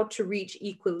allowed to reach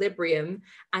equilibrium,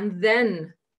 and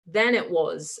then it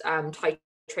was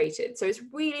titrated. So it's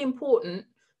really important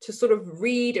to sort of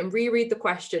read and reread the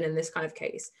question in this kind of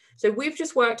case. So we've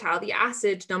just worked out the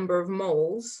acid number of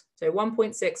moles, so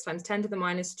 1.6 times 10 to the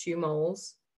minus 2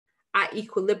 moles at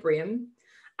equilibrium.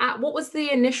 What was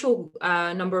the initial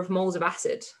number of moles of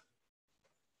acid?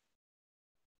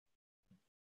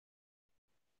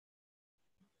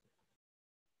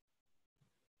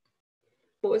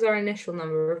 What was our initial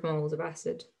number of moles of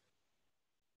acid?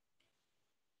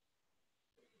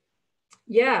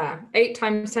 Yeah, 8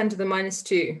 times 10 to the minus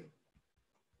 2.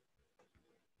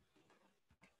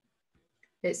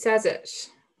 It says it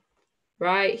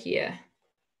right here.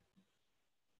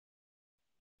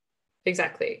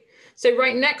 Exactly. So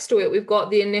right next to it, we've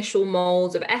got the initial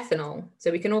moles of ethanol.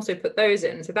 So we can also put those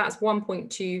in. So that's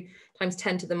 1.2 times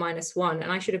 10 to the minus 1.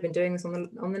 And I should have been doing this on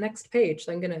the next page.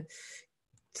 So I'm going to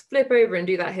flip over and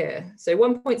do that here. So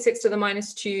 1.6 to the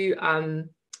minus 2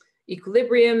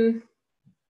 equilibrium,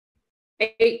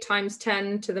 8 times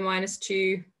 10 to the minus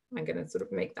 2. I'm going to sort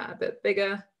of make that a bit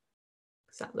bigger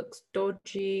because that looks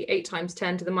dodgy. 8 times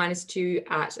 10 to the minus 2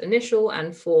 at initial,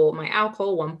 and for my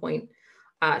alcohol,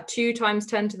 1.2 times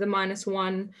 10 to the minus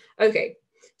 1. Okay,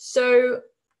 so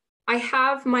I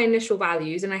have my initial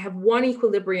values and I have one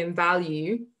equilibrium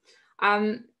value.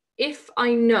 If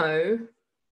I know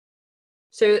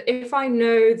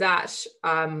that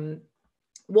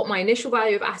what my initial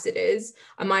value of acid is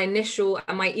and my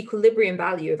equilibrium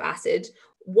value of acid,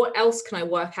 what else can I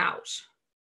work out?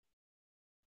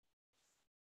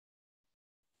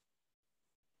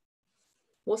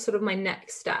 What's sort of my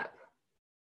next step?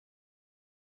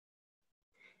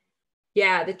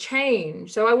 Yeah, the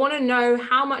change. So I want to know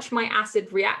how much my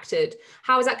acid reacted.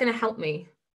 How is that going to help me?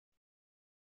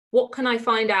 What can I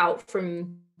find out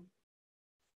from?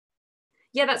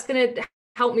 Yeah, that's going to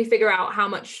help me figure out how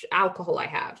much alcohol I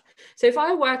have. So if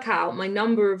I work out my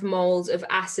number of moles of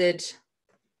acid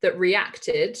that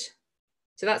reacted,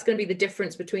 so that's going to be the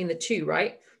difference between the two,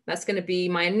 right? That's going to be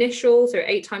my initial, so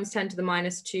 8 times 10 to the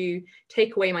minus 2,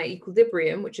 take away my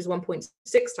equilibrium, which is 1.6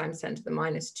 times 10 to the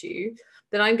minus 2.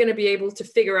 Then I'm going to be able to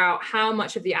figure out how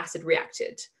much of the acid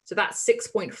reacted. So that's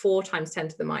 6.4 times 10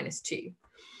 to the minus 2.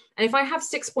 And if I have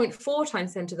 6.4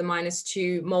 times 10 to the minus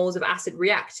 2 moles of acid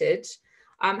reacted,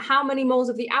 how many moles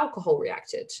of the alcohol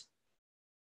reacted?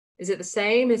 Is it the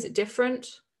same? Is it different?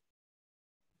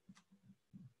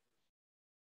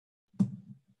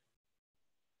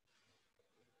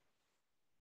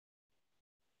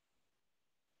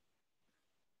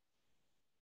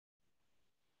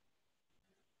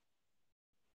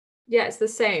 Yeah, it's the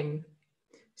same.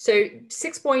 So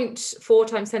 6.4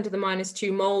 times 10 to the minus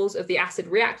 2 moles of the acid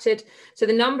reacted. So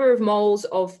the number of moles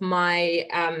of my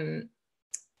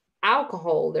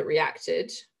alcohol that reacted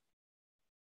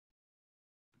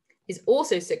is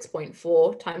also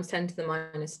 6.4 times 10 to the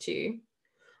minus 2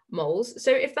 moles.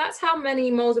 So if that's how many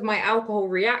moles of my alcohol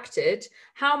reacted,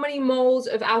 how many moles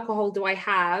of alcohol do I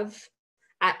have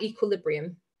at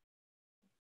equilibrium?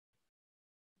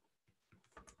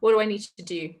 What do I need to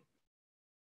do?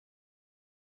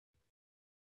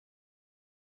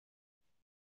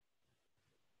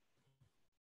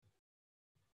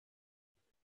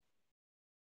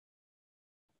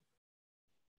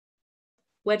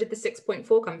 Where did the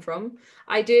 6.4 come from?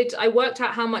 I worked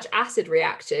out how much acid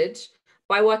reacted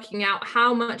by working out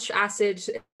how much acid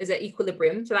is at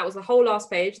equilibrium. So that was the whole last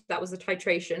page. That was the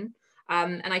titration.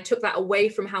 And I took that away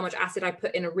from how much acid I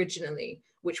put in originally,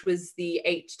 which was the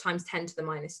 8 times 10 to the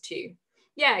minus 2.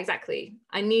 Yeah, exactly.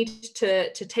 I need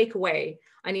to take away.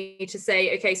 I need to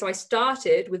say, okay, so I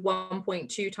started with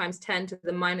 1.2 times 10 to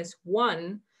the minus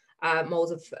 1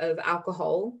 moles of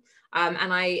alcohol.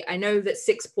 And I know that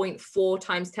 6.4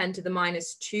 times 10 to the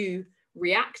minus 2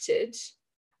 reacted.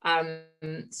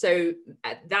 So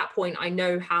at that point, I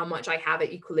know how much I have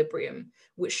at equilibrium,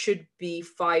 which should be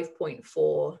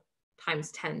 5.4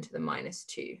 times 10 to the minus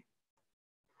 2.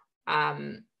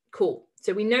 Cool.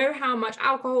 So we know how much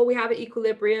alcohol we have at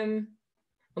equilibrium,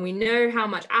 and we know how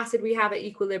much acid we have at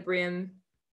equilibrium.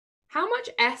 How much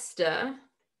ester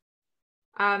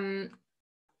are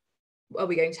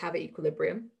we going to have at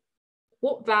equilibrium?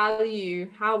 What value,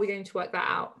 how are we going to work that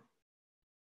out?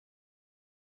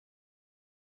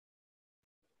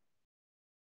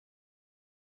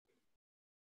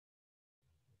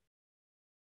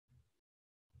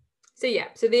 So yeah,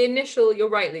 so the initial, you're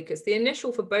right, Lucas, the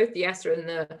initial for both the ester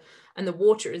and the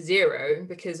water is 0,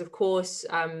 because of course,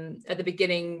 at the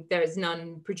beginning, there is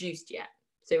none produced yet.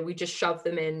 So we just shove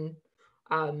them in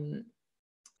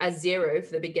as 0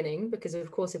 for the beginning, because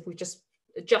of course, if we just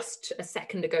a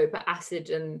second ago put acid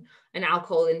and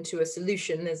alcohol into a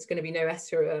solution, there's going to be no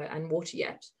ester and water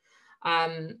yet.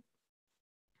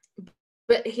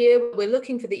 But here we're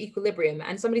looking for the equilibrium,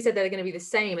 and somebody said they're going to be the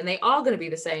same, and they are going to be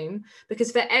the same, because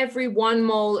for every 1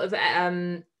 mole of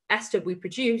ester we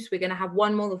produce, we're going to have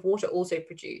 1 mole of water also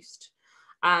produced.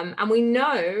 And we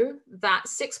know that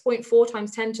 6.4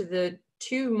 times 10 to the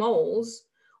 2 moles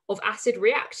of acid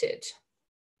reacted,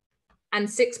 and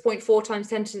 6.4 times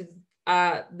 10 to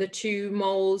the 2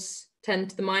 moles, 10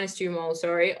 to the minus 2 moles,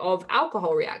 sorry, of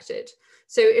alcohol reacted.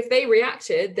 So if they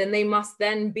reacted, then they must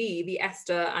then be the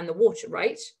ester and the water,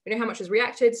 right? We know how much has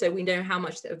reacted, so we know how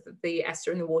much of the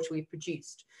ester and the water we've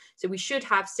produced. So we should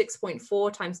have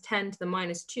 6.4 times 10 to the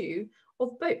minus 2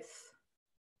 of both.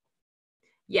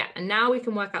 Yeah, and now we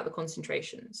can work out the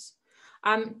concentrations.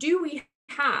 Do we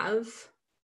have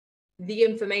the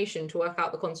information to work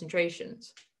out the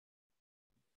concentrations?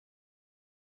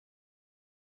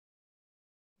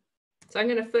 So I'm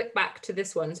going to flick back to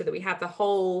this one so that we have the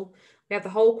whole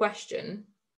question.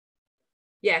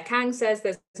 Yeah, Kang says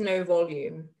there's no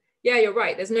volume. Yeah, you're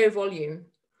right, there's no volume,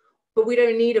 but we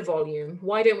don't need a volume.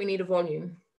 Why don't we need a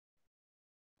volume?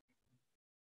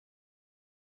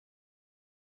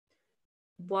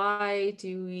 Why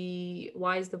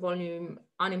is the volume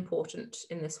unimportant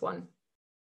in this one?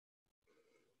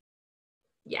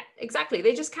 Yeah, exactly.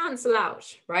 They just cancel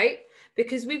out, right?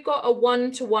 Because we've got a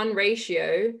 1-to-1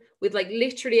 ratio with like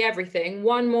literally everything,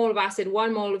 1 mole of acid,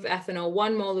 1 mole of ethanol,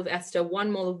 1 mole of ester,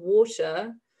 1 mole of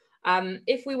water.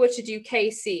 If we were to do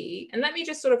Kc, and let me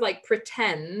just sort of like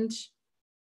pretend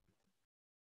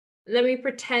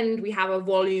we have a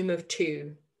volume of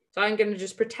 2. So I'm going to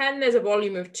just pretend there's a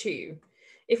volume of 2.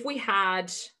 If we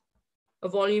had a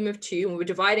volume of 2 and we're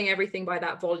dividing everything by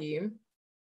that volume,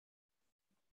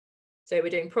 so we're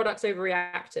doing products over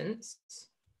reactants.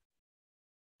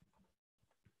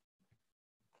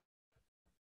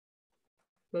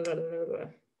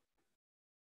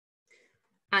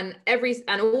 And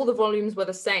all the volumes were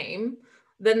the same,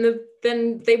 then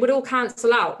they would all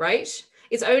cancel out, right?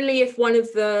 It's only if one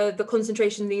of the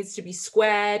concentration needs to be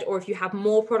squared, or if you have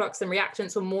more products than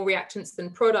reactants or more reactants than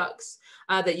products,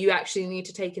 that you actually need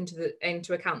to take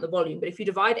into account the volume. But if you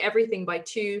divide everything by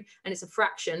 2 and it's a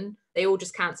fraction, they all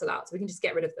just cancel out. So we can just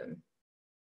get rid of them.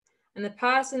 And the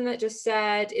person that just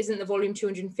said, isn't the volume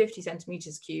 250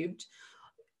 centimeters cubed?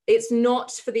 It's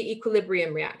not for the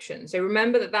equilibrium reaction. So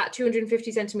remember that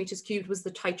 250 centimeters cubed was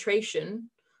the titration.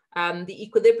 The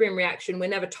equilibrium reaction, we're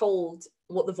never told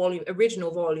what the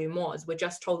original volume was. We're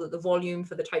just told that the volume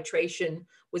for the titration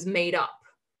was made up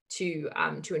to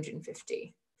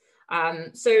 250.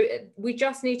 So we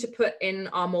just need to put in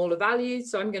our molar values.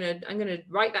 So I'm gonna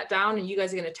write that down, and you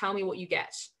guys are gonna tell me what you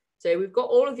get. So we've got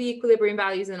all of the equilibrium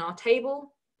values in our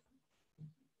table.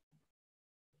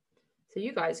 So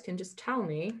you guys can just tell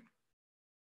me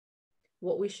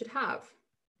what we should have.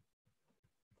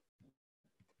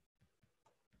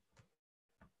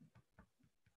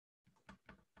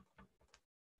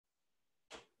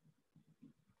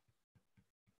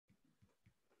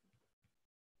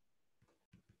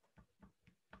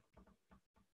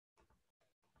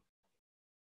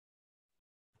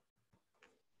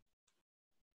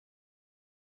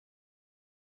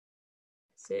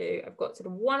 So I've got sort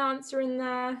of one answer in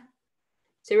there.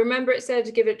 So remember it said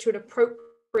to give it to an appropriate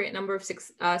appropriate number of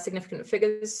significant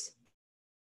figures?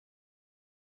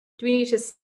 Do we need to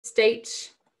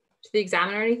state to the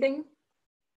examiner anything?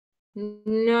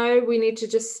 No, we need to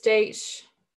just state.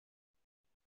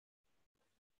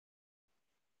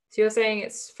 So you're saying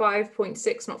it's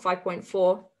 5.6, not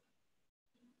 5.4.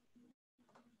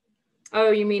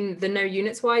 Oh, you mean the no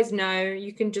units wise? No,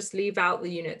 you can just leave out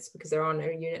the units because there are no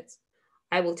units.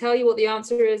 I will tell you what the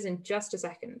answer is in just a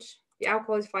second. The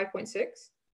alcohol is 5.6.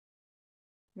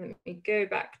 Let me go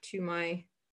back to my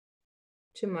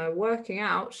working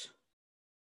out.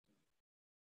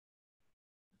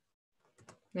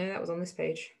 No, that was on this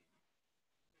page.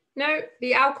 No,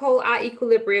 the alcohol at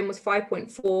equilibrium was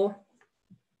 5.4,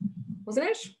 wasn't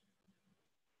it?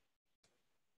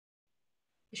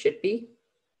 It should be.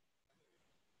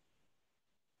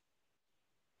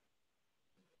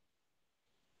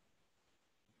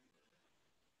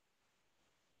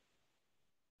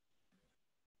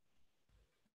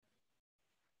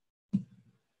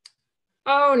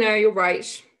 Oh no, you're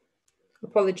right.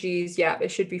 Apologies. Yeah,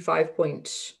 it should be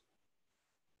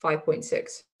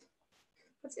 5.6.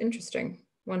 That's interesting.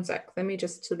 One sec. Let me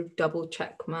just sort of double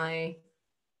check my.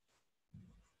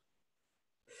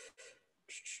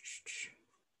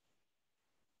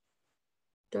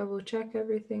 Double check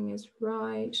everything is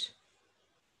right.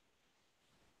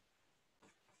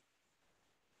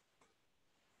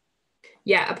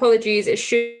 Yeah, apologies. It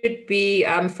should be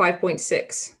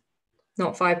 5.6,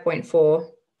 not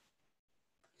 5.4.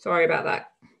 Sorry about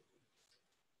that.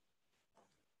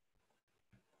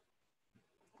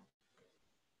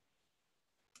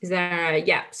 Is there,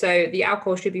 yeah, so the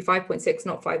alcohol should be 5.6,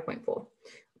 not 5.4.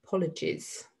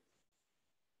 Apologies.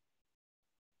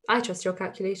 I trust your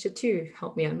calculator too.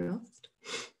 Help me, I'm lost.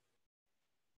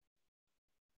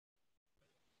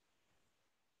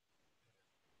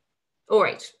 All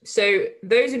right, so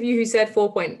those of you who said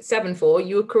 4.74,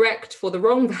 you were correct for the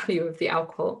wrong value of the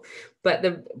alcohol, but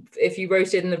if you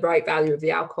wrote in the right value of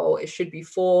the alcohol, it should be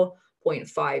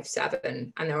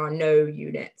 4.57, and there are no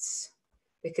units.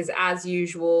 Because as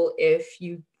usual, if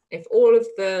all of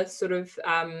the sort of,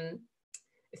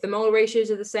 if the mole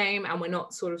ratios are the same and we're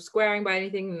not sort of squaring by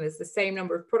anything, and there's the same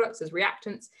number of products as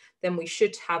reactants, then we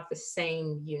should have the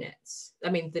same units. I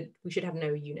mean, we should have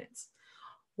no units.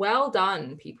 Well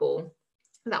done, people.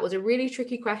 That was a really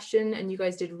tricky question and you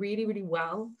guys did really, really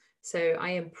well. So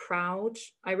I am proud.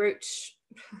 I wrote,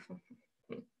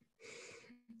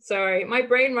 sorry, my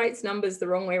brain writes numbers the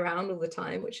wrong way around all the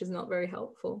time, which is not very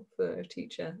helpful for a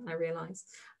teacher, I realize.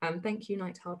 Thank you,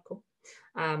 Night Hardcore.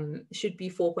 Should be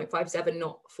 4.57,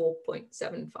 not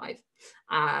 4.75.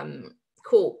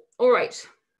 Cool. All right.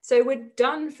 So we're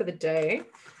done for the day.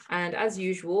 And as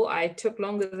usual, I took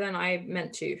longer than I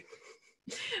meant to,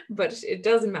 but it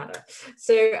doesn't matter.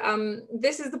 So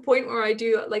this is the point where I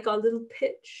do like our little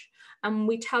pitch and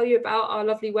we tell you about our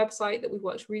lovely website that we've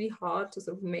worked really hard to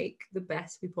sort of make the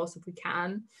best we possibly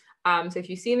can. So if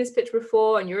you've seen this pitch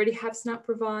before and you already have Snap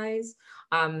Revise,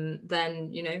 then,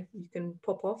 you know, you can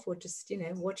pop off or just, you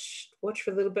know, watch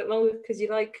for a little bit longer because you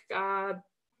like, I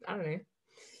don't know,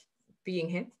 being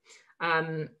here.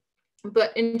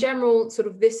 But in general, sort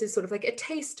of this is sort of like a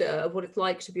taster of what it's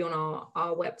like to be on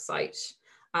our website.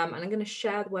 And I'm going to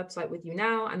share the website with you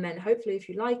now. And then hopefully if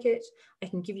you like it, I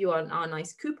can give you our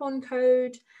nice coupon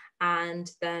code.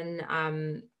 And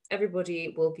then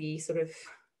everybody will be sort of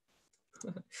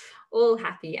all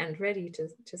happy and ready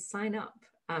to sign up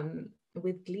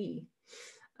with glee.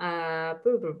 You're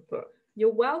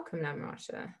welcome,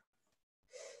 Namrata.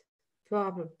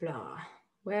 Blah, blah, blah.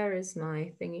 Where is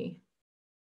my thingy?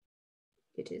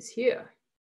 It is here.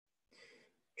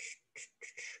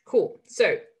 Cool.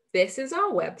 So this is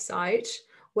our website.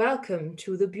 Welcome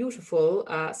to the beautiful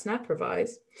Snap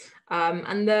Revise.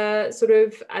 And the sort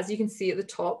of, as you can see at the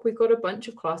top, we've got a bunch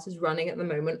of classes running at the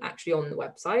moment actually on the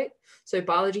website. So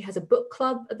biology has a book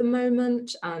club at the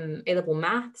moment. A-level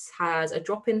maths has a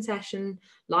drop-in session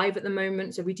live at the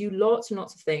moment. So we do lots and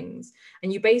lots of things.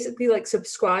 And you basically like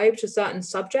subscribe to certain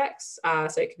subjects. So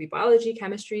it could be biology,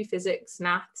 chemistry, physics,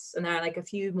 maths, and there are like a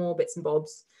few more bits and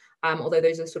bobs. Although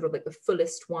those are sort of like the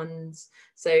fullest ones.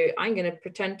 So I'm going to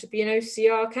pretend to be an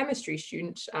OCR chemistry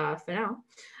student for now.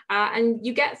 And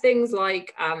you get things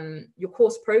like your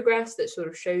course progress that sort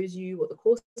of shows you what the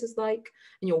course is like,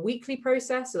 and your weekly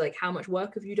process, so like how much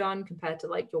work have you done compared to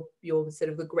like your sort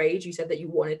of the grade you said that you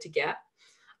wanted to get.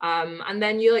 And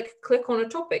then you like click on a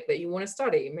topic that you want to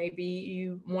study. Maybe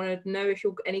you want to know if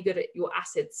you're any good at your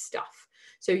acid stuff.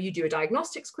 So you do a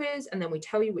diagnostics quiz and then we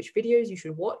tell you which videos you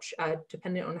should watch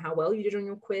depending on how well you did on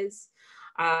your quiz.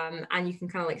 And you can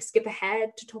kind of like skip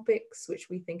ahead to topics, which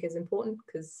we think is important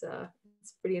because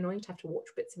it's pretty annoying to have to watch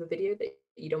bits of a video that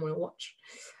you don't want to watch.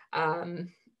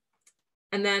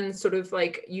 And then sort of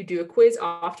like you do a quiz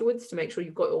afterwards to make sure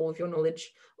you've got all of your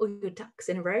knowledge, all your ducks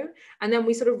in a row. And then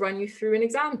we sort of run you through an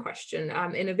exam question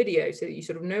in a video so that you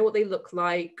sort of know what they look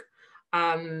like.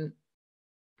 And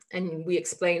we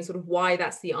explain sort of why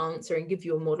that's the answer and give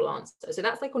you a model answer. So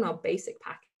that's like on our basic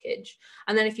package.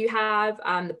 And then if you have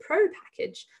the pro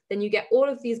package, then you get all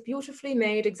of these beautifully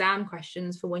made exam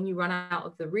questions for when you run out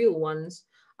of the real ones,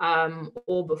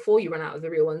 or before you run out of the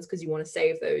real ones, because you want to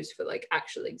save those for like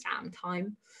actual exam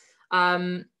time.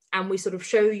 And we sort of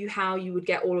show you how you would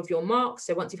get all of your marks.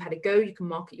 So once you've had a go, you can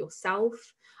mark it yourself.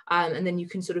 And then you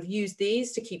can sort of use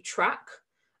these to keep track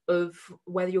of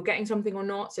whether you're getting something or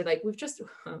not. So like we've just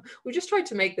tried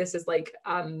to make this as like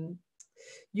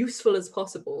useful as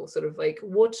possible, sort of like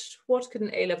what could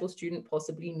an A-level student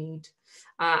possibly need.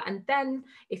 And then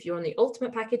if you're on the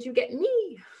ultimate package, you get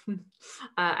me,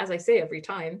 as I say every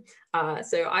time.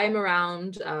 So I'm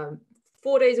around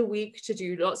 4 days a week to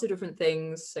do lots of different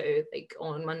things. So like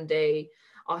on Monday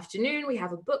afternoon, we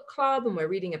have a book club and we're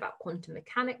reading about quantum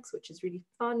mechanics, which is really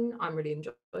fun. I'm really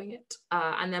enjoying it.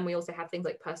 And then we also have things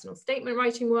like personal statement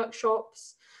writing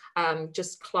workshops,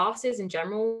 just classes in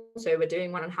general. So we're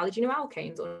doing one on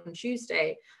halogenoalkanes on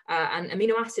Tuesday and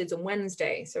amino acids on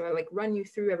Wednesday. So I like run you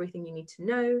through everything you need to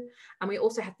know. And we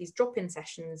also have these drop-in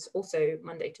sessions also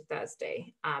Monday to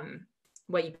Thursday,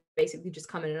 where you basically just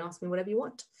come in and ask me whatever you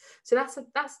want. So that's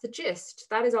the gist.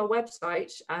 That is our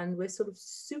website, and we're sort of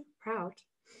super proud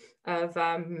of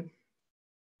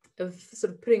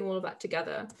sort of putting all of that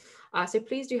together. So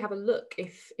please do have a look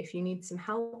if you need some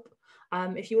help.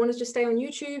 If you want to just stay on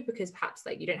YouTube because perhaps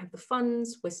like you don't have the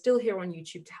funds, we're still here on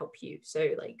YouTube to help you. So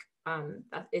like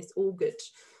that is all good.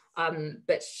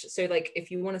 But so like if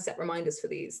you want to set reminders for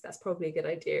these, that's probably a good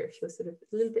idea if you're sort of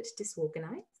a little bit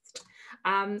disorganized.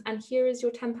 And here is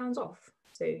your £10 off.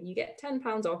 So you get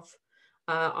 £10 off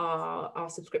our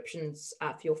subscriptions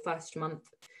for your first month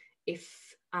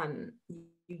if you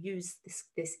use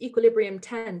this Equilibrium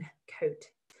 10 code.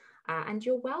 And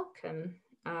you're welcome.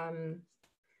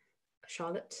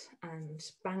 Charlotte and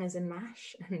Bangers and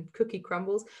Mash and Cookie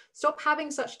Crumbles. Stop having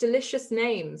such delicious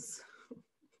names.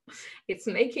 It's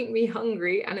making me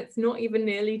hungry and it's not even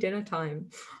nearly dinner time.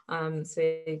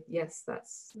 So yes,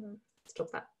 that's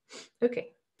stop that.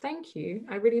 Okay, thank you.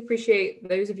 I really appreciate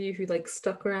those of you who like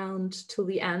stuck around till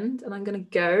the end, and I'm gonna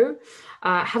go.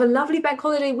 Have a lovely bank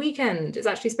holiday weekend. It's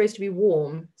actually supposed to be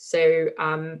warm, so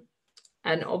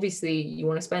and obviously you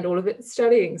want to spend all of it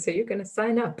studying, so you're going to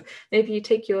sign up. Maybe you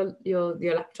take your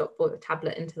laptop or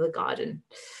tablet into the garden.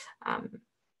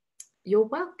 You're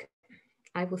welcome.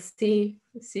 I will see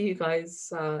you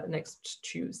guys next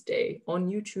Tuesday on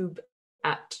YouTube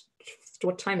at,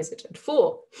 what time is it? At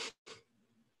 4.